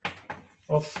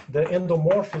of the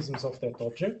endomorphisms of that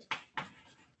object.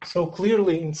 So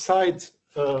clearly inside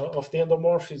of the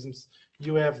endomorphisms,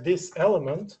 you have this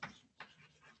element,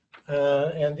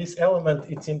 and this element,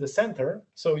 it's in the center.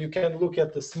 So you can look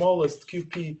at the smallest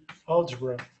QP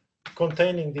algebra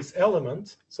containing this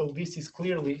element. So this is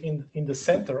clearly in the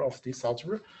center of this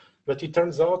algebra, but it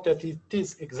turns out that it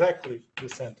is exactly the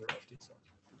center of this algebra.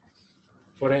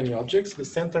 For any objects, the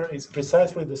center is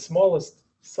precisely the smallest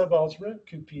subalgebra,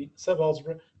 QP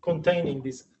subalgebra, containing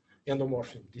this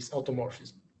endomorphism, this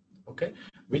automorphism, okay,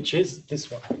 which is this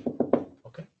one,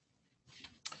 okay.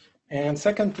 And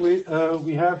secondly,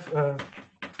 we have a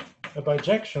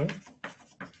bijection.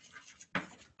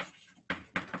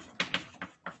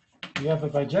 We have a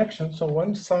bijection. So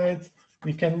one side,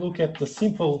 we can look at the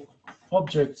simple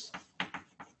objects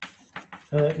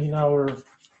in our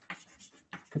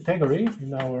category,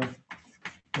 in our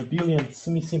abelian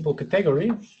semi-simple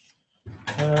category,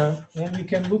 and we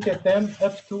can look at them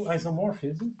up to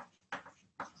isomorphism.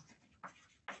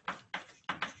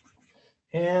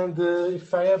 And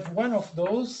if I have one of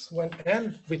those, when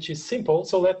n, which is simple,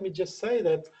 so let me just say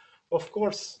that, of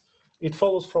course, it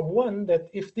follows from one that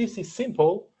if this is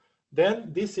simple,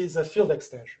 then this is a field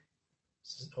extension.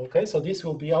 Okay, so this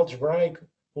will be algebraic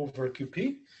over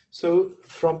QP. So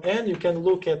from n, you can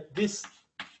look at this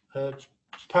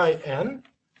pi n,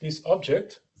 this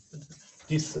object.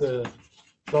 This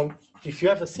from if you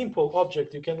have a simple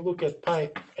object, you can look at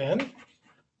pi n.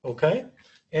 Okay,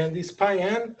 and this pi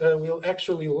n will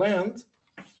actually land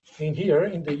in here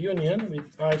in the union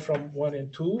with I from 1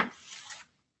 and 2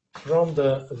 from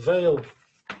the Weil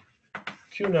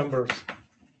Q numbers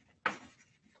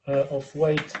of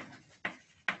weight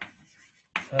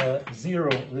 0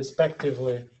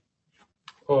 respectively,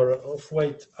 or of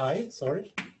weight I,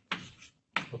 sorry,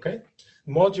 okay,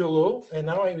 modulo, and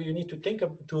now you need to think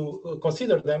to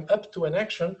consider them up to an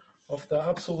action of the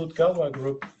absolute Galois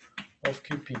group of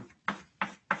QP.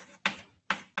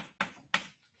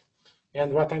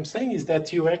 And what I'm saying is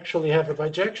that you actually have a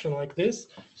bijection like this,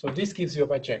 so this gives you a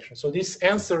bijection. So this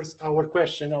answers our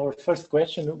question, our first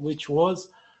question, which was,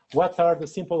 what are the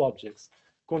simple objects?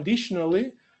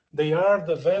 Conditionally, they are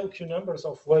the Weil Q numbers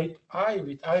of weight I,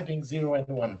 with I being 0 and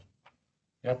 1.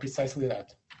 They are precisely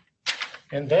that.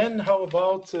 And then how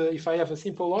about if I have a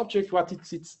simple object, what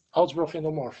is its algebra of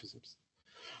endomorphisms?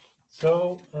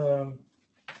 So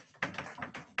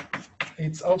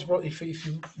it's algebra, if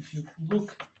you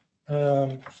look,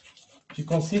 if you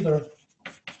consider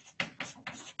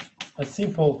a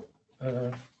simple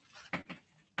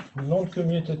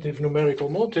non-commutative numerical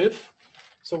motive,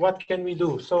 so what can we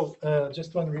do? So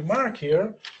just one remark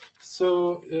here.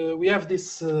 So we have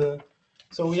this.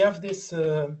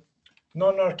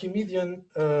 Non-Archimedean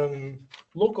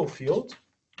local field.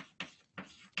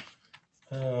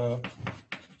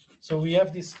 So we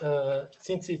have this.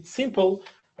 Since it's simple,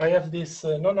 I have this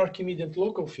non-Archimedean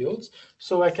local fields.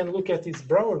 So I can look at this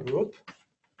Brouwer group,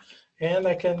 and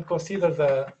I can consider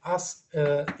the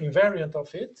invariant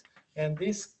of it, and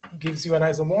this gives you an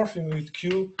isomorphism with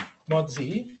Q mod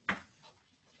Z.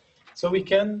 So we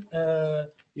can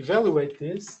evaluate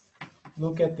this,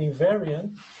 look at the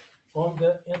invariant on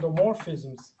the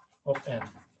endomorphisms of M.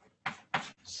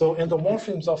 So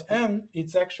endomorphisms of M,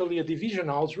 it's actually a division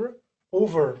algebra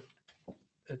over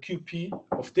a QP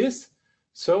of this.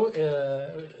 So,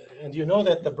 and you know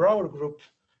that the Brouwer group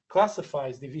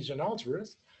classifies division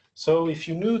algebras. So if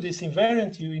you knew this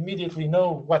invariant, you immediately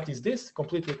know what is this,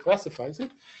 completely classifies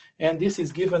it. And this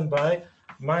is given by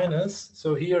minus,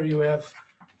 so here you have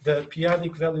the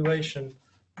periodic valuation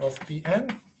of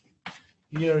Pn.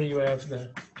 Here you have the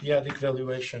periodic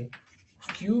valuation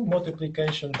of Q,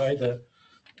 multiplication by the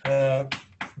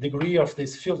degree of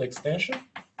this field extension,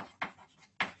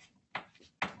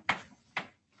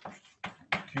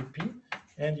 QP,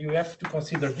 and you have to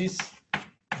consider this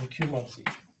in Q mod Z.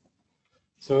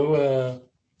 So,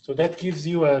 so that gives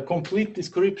you a complete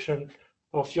description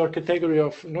of your category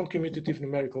of non-commutative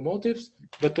numerical motives,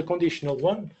 but the conditional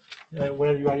one,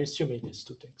 where you are assuming these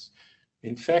two things.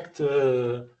 In fact,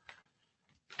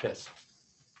 yes.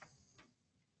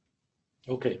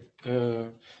 Okay.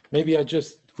 Maybe I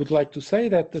just would like to say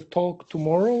that the talk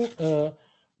tomorrow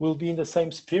will be in the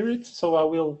same spirit. So I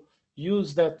will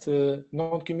use that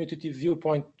non-commutative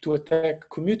viewpoint to attack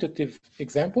commutative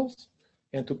examples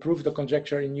and to prove the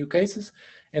conjecture in new cases.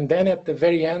 And then at the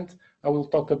very end, I will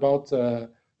talk about the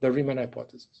Riemann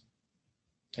hypothesis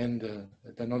and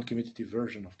the non-commutative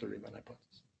version of the Riemann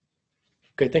hypothesis.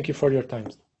 Okay, thank you for your time.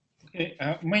 Okay,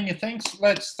 many thanks.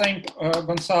 Let's thank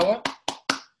Gonçalo.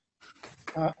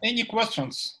 Any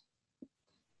questions?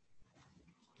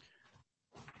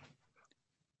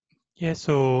 Yeah,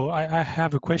 so I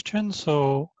have a question.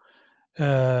 So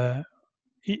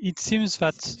it seems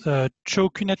that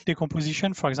Chow-Kunet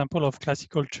decomposition, for example, of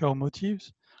classical Chow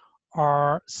motives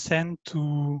are sent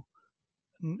to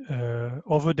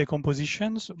over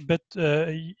decompositions, but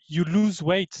you lose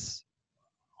weights,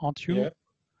 aren't you? Yeah.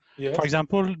 Yes. For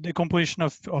example, decomposition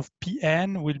of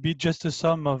Pn will be just a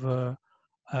sum of a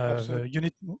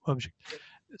unit object.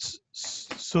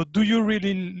 So do you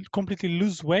really completely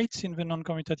lose weights in the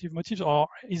non-commutative motifs, or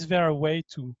is there a way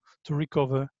to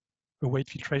recover the weight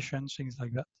filtration, things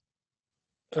like that?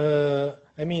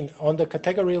 I mean, on the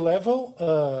category level,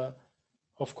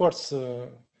 of course,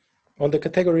 on the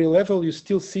category level, you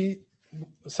still see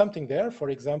something there. For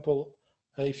example,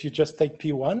 if you just take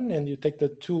P1 and you take the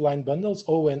two line bundles,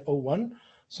 O and O1,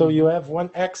 so you have one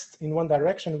X in one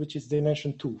direction, which is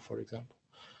dimension 2, for example.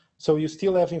 So you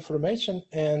still have information,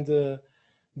 and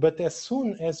but as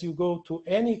soon as you go to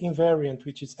any invariant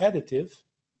which is additive,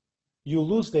 you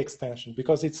lose the extension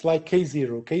because it's like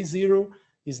K0. K0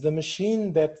 is the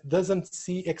machine that doesn't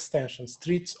see extensions,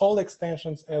 treats all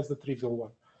extensions as the trivial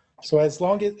one. So as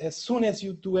soon as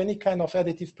you do any kind of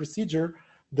additive procedure,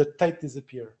 the Tate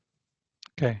disappear.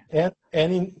 Okay.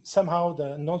 And somehow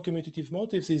the non-commutative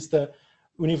motifs is the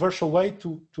universal way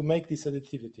to make this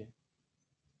additivity.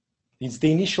 It's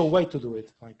the initial way to do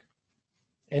it. Like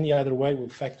any other way will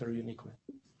factor uniquely.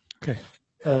 Okay.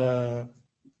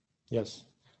 Yes.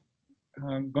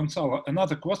 Gonçalo,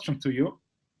 another question to you.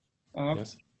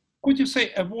 Yes. Could you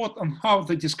say a word on how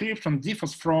the description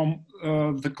differs from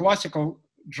the classical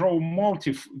draw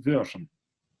motif version?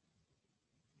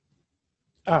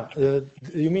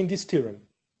 You mean this theorem?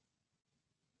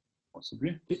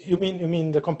 Possibly. You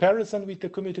mean the comparison with the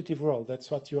commutative world? That's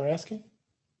what you are asking?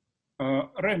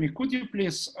 Remy, could you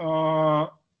please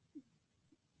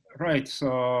write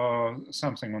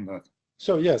something on that?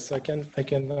 So yes, I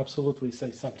can absolutely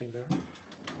say something there.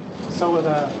 So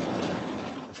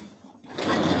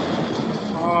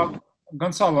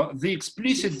Gonçalo, the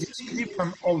explicit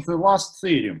description of the last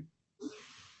theorem.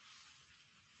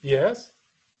 Yes.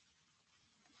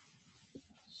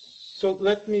 So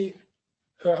let me,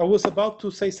 I was about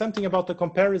to say something about the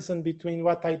comparison between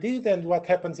what I did and what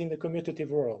happens in the commutative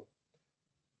world.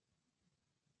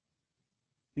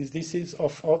 Is this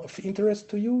of interest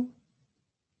to you?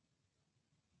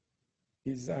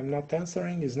 I'm not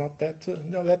answering, is not that,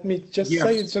 no, let me just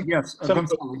say it's just, yes,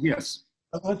 Gonçalo, yes.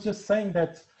 I was just saying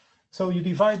that, so you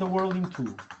divide the world in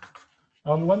two.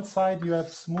 On one side, you have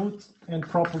smooth and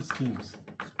proper schemes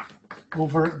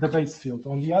over the base field.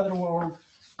 On the other world,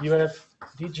 you have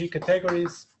DG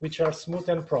categories, which are smooth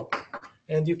and proper.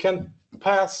 And you can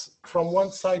pass from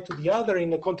one side to the other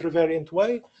in a contravariant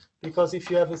way, because if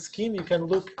you have a scheme, you can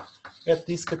look at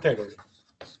this category.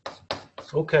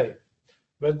 Okay.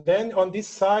 But then on this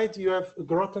side, you have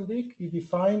Grothendieck. He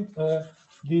defined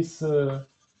this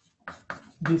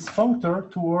functor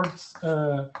towards,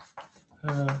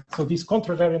 so this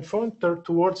contravariant functor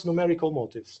towards numerical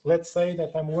motifs. Let's say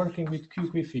that I'm working with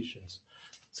Q coefficients.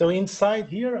 So inside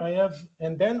here I have,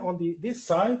 and then on this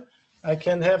side, I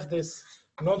can have this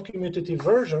non-commutative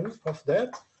version of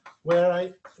that, where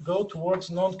I go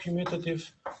towards non-commutative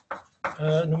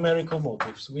numerical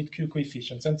motifs with Q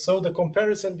coefficients. And so the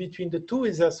comparison between the two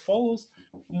is as follows.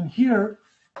 In here,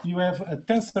 you have a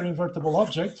tensor invertible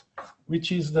object,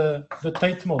 which is the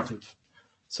Tate motif.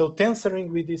 So tensoring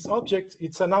with this object,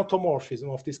 it's an automorphism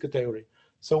of this category.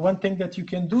 So one thing that you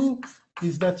can do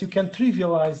is that you can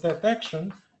trivialize that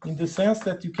action in the sense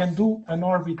that you can do an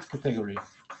orbit category.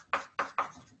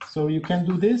 So you can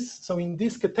do this. So in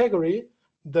this category,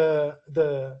 the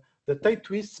Tate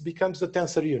twist becomes the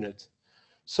tensor unit.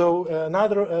 So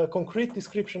another concrete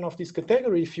description of this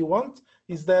category, if you want,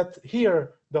 is that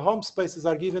here the Hom spaces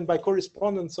are given by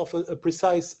correspondence of a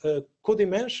precise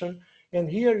codimension, and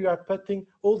here you are putting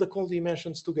all the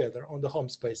codimensions together on the Hom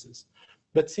spaces.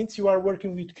 But since you are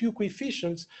working with Q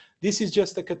coefficients, this is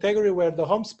just a category where the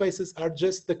Hom spaces are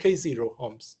just the K0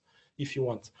 Homs, if you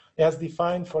want, as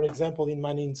defined, for example, in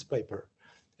Manin's paper.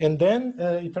 And then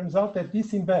it turns out that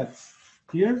this embeds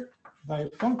here by a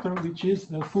functor which is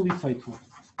fully faithful.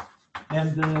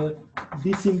 And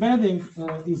this embedding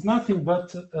is nothing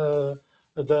but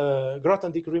the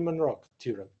Grothendieck-Riemann-Roch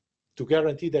theorem to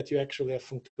guarantee that you actually have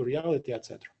functoriality,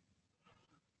 etc.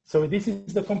 So this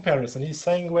is the comparison. He's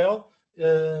saying, well,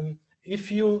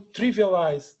 if you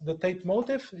trivialize the Tate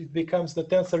motif, it becomes the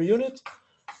tensor unit.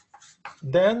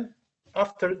 Then,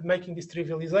 after making this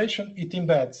trivialization, it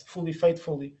embeds fully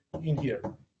faithfully in here.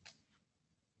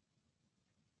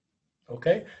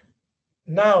 Okay.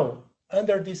 Now,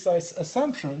 under these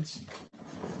assumptions,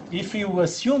 if you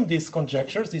assume these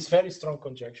conjectures, these very strong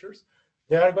conjectures,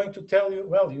 they are going to tell you,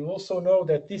 well, you also know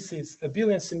that this is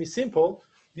abelian semisimple,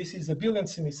 this is abelian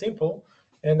semisimple,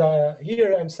 And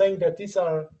here I'm saying that these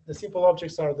are, the simple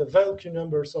objects are the Weil Q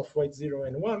numbers of weight 0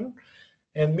 and 1.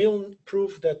 And Milne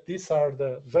proved that these are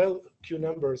the Weil Q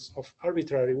numbers of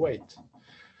arbitrary weight.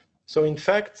 So in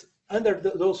fact, under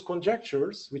those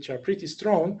conjectures, which are pretty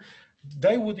strong,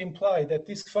 they would imply that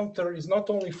this functor is not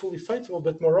only fully faithful,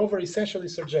 but moreover essentially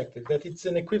surjective, that it's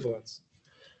an equivalence.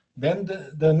 Then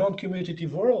the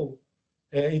non-commutative world,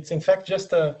 it's in fact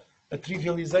just a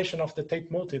trivialization of the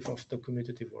Tate motive of the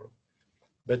commutative world.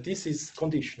 But this is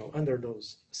conditional under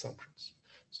those assumptions.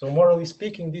 So morally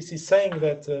speaking, this is saying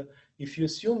that if you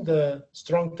assume the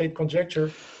strong Tate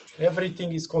conjecture,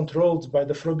 everything is controlled by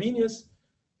the Frobenius,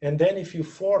 and then if you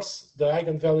force the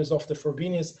eigenvalues of the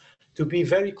Frobenius to be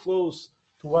very close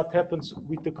to what happens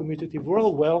with the commutative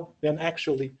world, well, then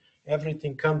actually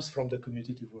everything comes from the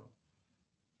commutative world.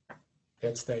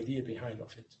 That's the idea behind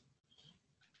of it.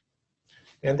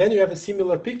 And then you have a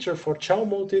similar picture for Chow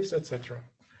motives, etc.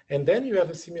 And then you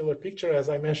have a similar picture, as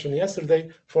I mentioned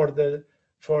yesterday, for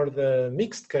the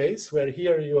mixed case, where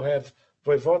here you have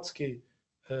Voevodsky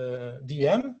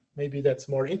DM. Maybe that's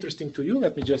more interesting to you.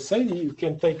 Let me just say, you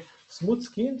can take smooth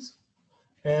schemes,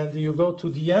 and you go to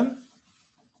DM,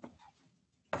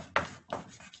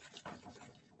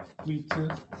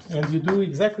 and you do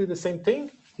exactly the same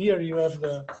thing. Here you have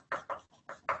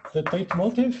the Tate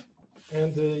motive,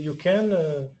 and you can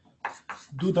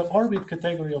do the orbit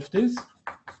category of this.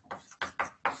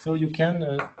 So you can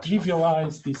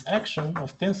trivialize this action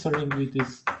of tensoring with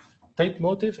this Tate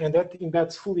motive, and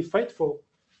that's fully faithful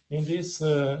in this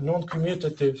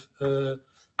non-commutative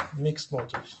mixed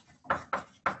motives.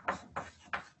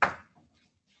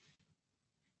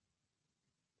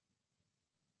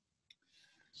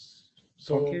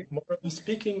 So okay. Morally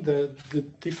speaking, the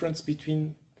difference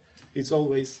between is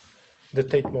always the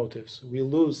Tate motives. We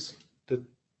lose the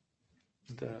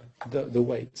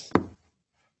weights.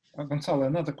 Gonçalo,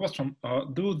 another question.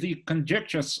 Do the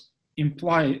conjectures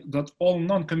imply that all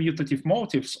non-commutative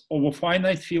motives over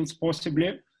finite fields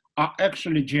possibly are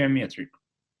actually geometric?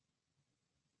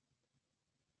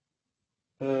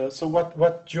 So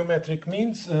what geometric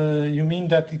means? You mean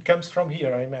that it comes from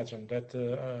here, I imagine. That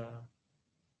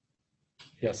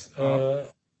yes.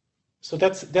 So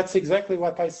that's exactly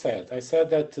what I said. I said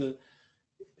that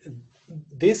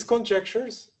these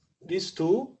conjectures, these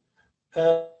two.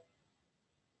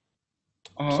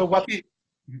 So what?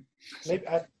 Maybe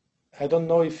I don't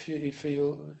know if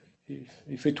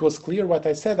it was clear what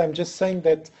I said. I'm just saying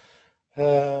that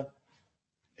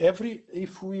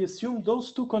if we assume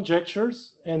those two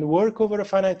conjectures and work over a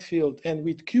finite field and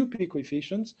with QP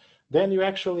coefficients, then you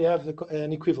actually have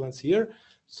an equivalence here.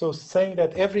 So saying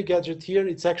that every gadget here,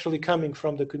 it's actually coming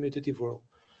from the commutative world.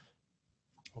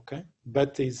 Okay,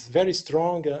 but it's very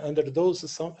strong under those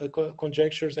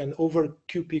conjectures and over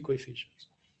QP coefficients.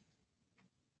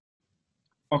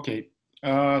 Okay,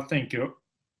 thank you.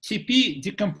 TP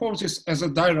decomposes as a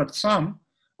direct sum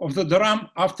of the DRAM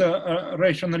after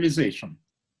rationalization.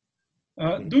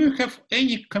 Do you have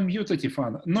any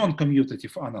commutative,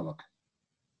 non-commutative analog?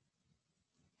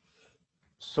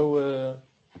 So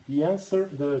the answer,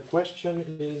 the question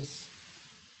is,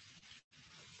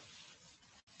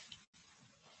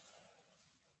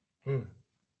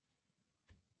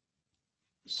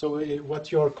 so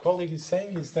what your colleague is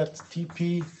saying is that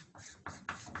TP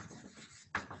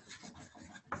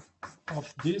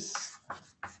of this,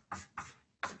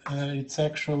 it's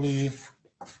actually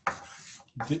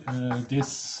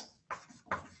this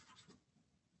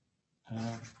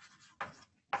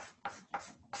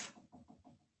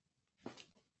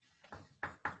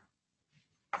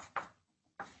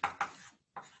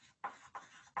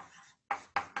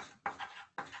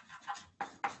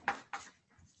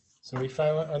so if I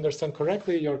understand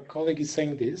correctly, your colleague is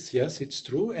saying this, yes, it's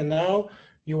true. And now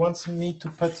you want me to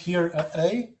put here an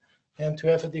A and to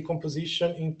have a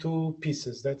decomposition into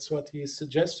pieces. That's what he is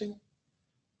suggesting?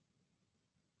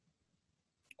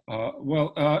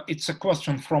 It's a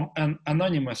question from an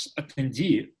anonymous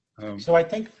attendee. So I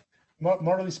think,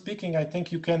 morally speaking, I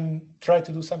think you can try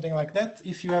to do something like that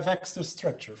if you have extra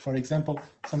structure, for example,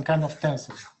 some kind of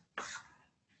tensor.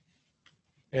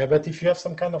 Yeah, but if you have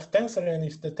some kind of tensor and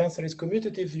if the tensor is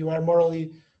commutative, you are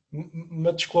morally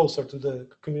much closer to the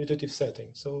commutative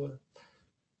setting. So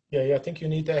yeah, I think you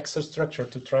need extra structure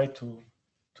to try to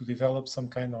develop some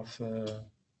kind of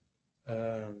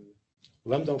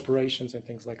lambda operations and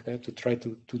things like that to try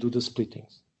to do the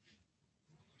splittings.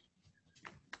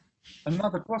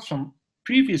 Another question.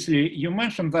 Previously, you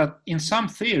mentioned that in some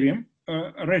theorem,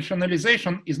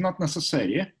 rationalization is not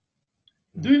necessary.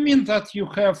 Do you mean that you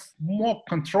have more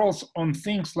controls on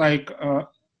things like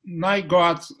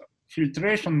Nygaard's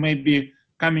filtration may be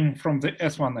coming from the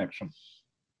S1 action?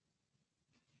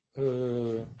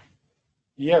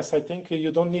 Yes, I think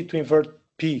you don't need to invert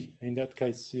P in that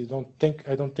case. You don't think,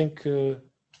 I don't think,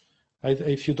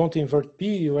 if you don't invert P,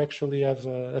 you actually have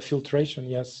a filtration,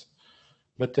 yes.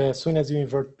 But as soon as you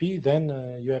invert P, then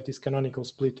you have this canonical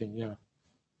splitting, yeah.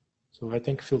 So I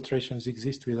think filtrations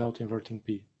exist without inverting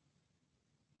P.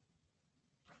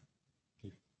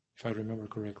 If I remember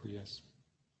correctly, yes.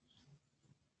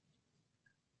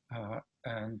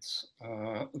 And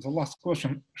the last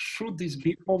question, should this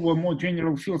be over more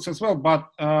general fields as well? But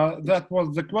that was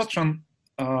the question.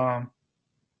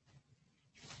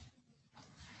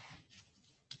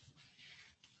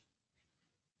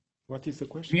 What is the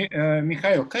question?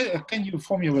 Mikhail, can you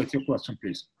formulate your question,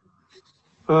 please?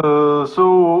 So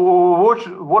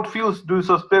what fields do you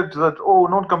suspect that all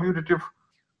non-commutative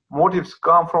motifs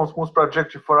come from smooth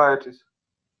projective varieties?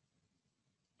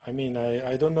 I mean,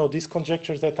 I don't know. These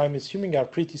conjectures that I'm assuming are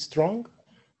pretty strong.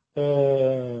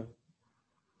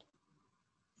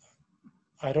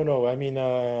 I don't know. I mean,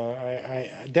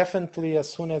 I definitely, as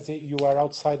soon as you are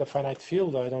outside a finite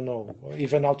field, I don't know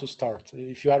even how to start.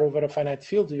 If you are over a finite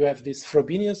field, you have this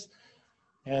Frobenius,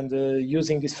 and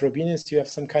using this Frobenius, you have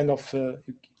some kind of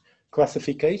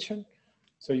classification.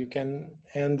 So you can,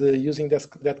 and using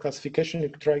that classification, you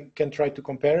can try to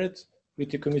compare it with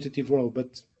the commutative world.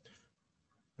 But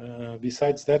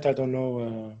besides that, I don't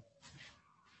know.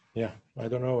 Yeah, I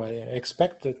don't know. I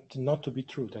expect it not to be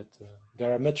true, that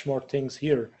there are much more things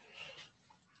here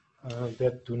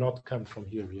that do not come from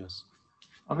here, yes.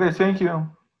 Okay, thank you.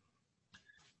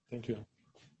 Thank you.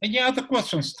 Any other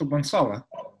questions to Gonçalo?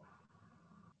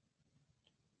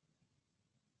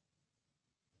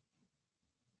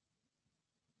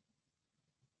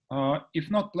 If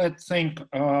not, let's thank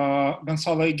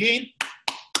Gonçalo again.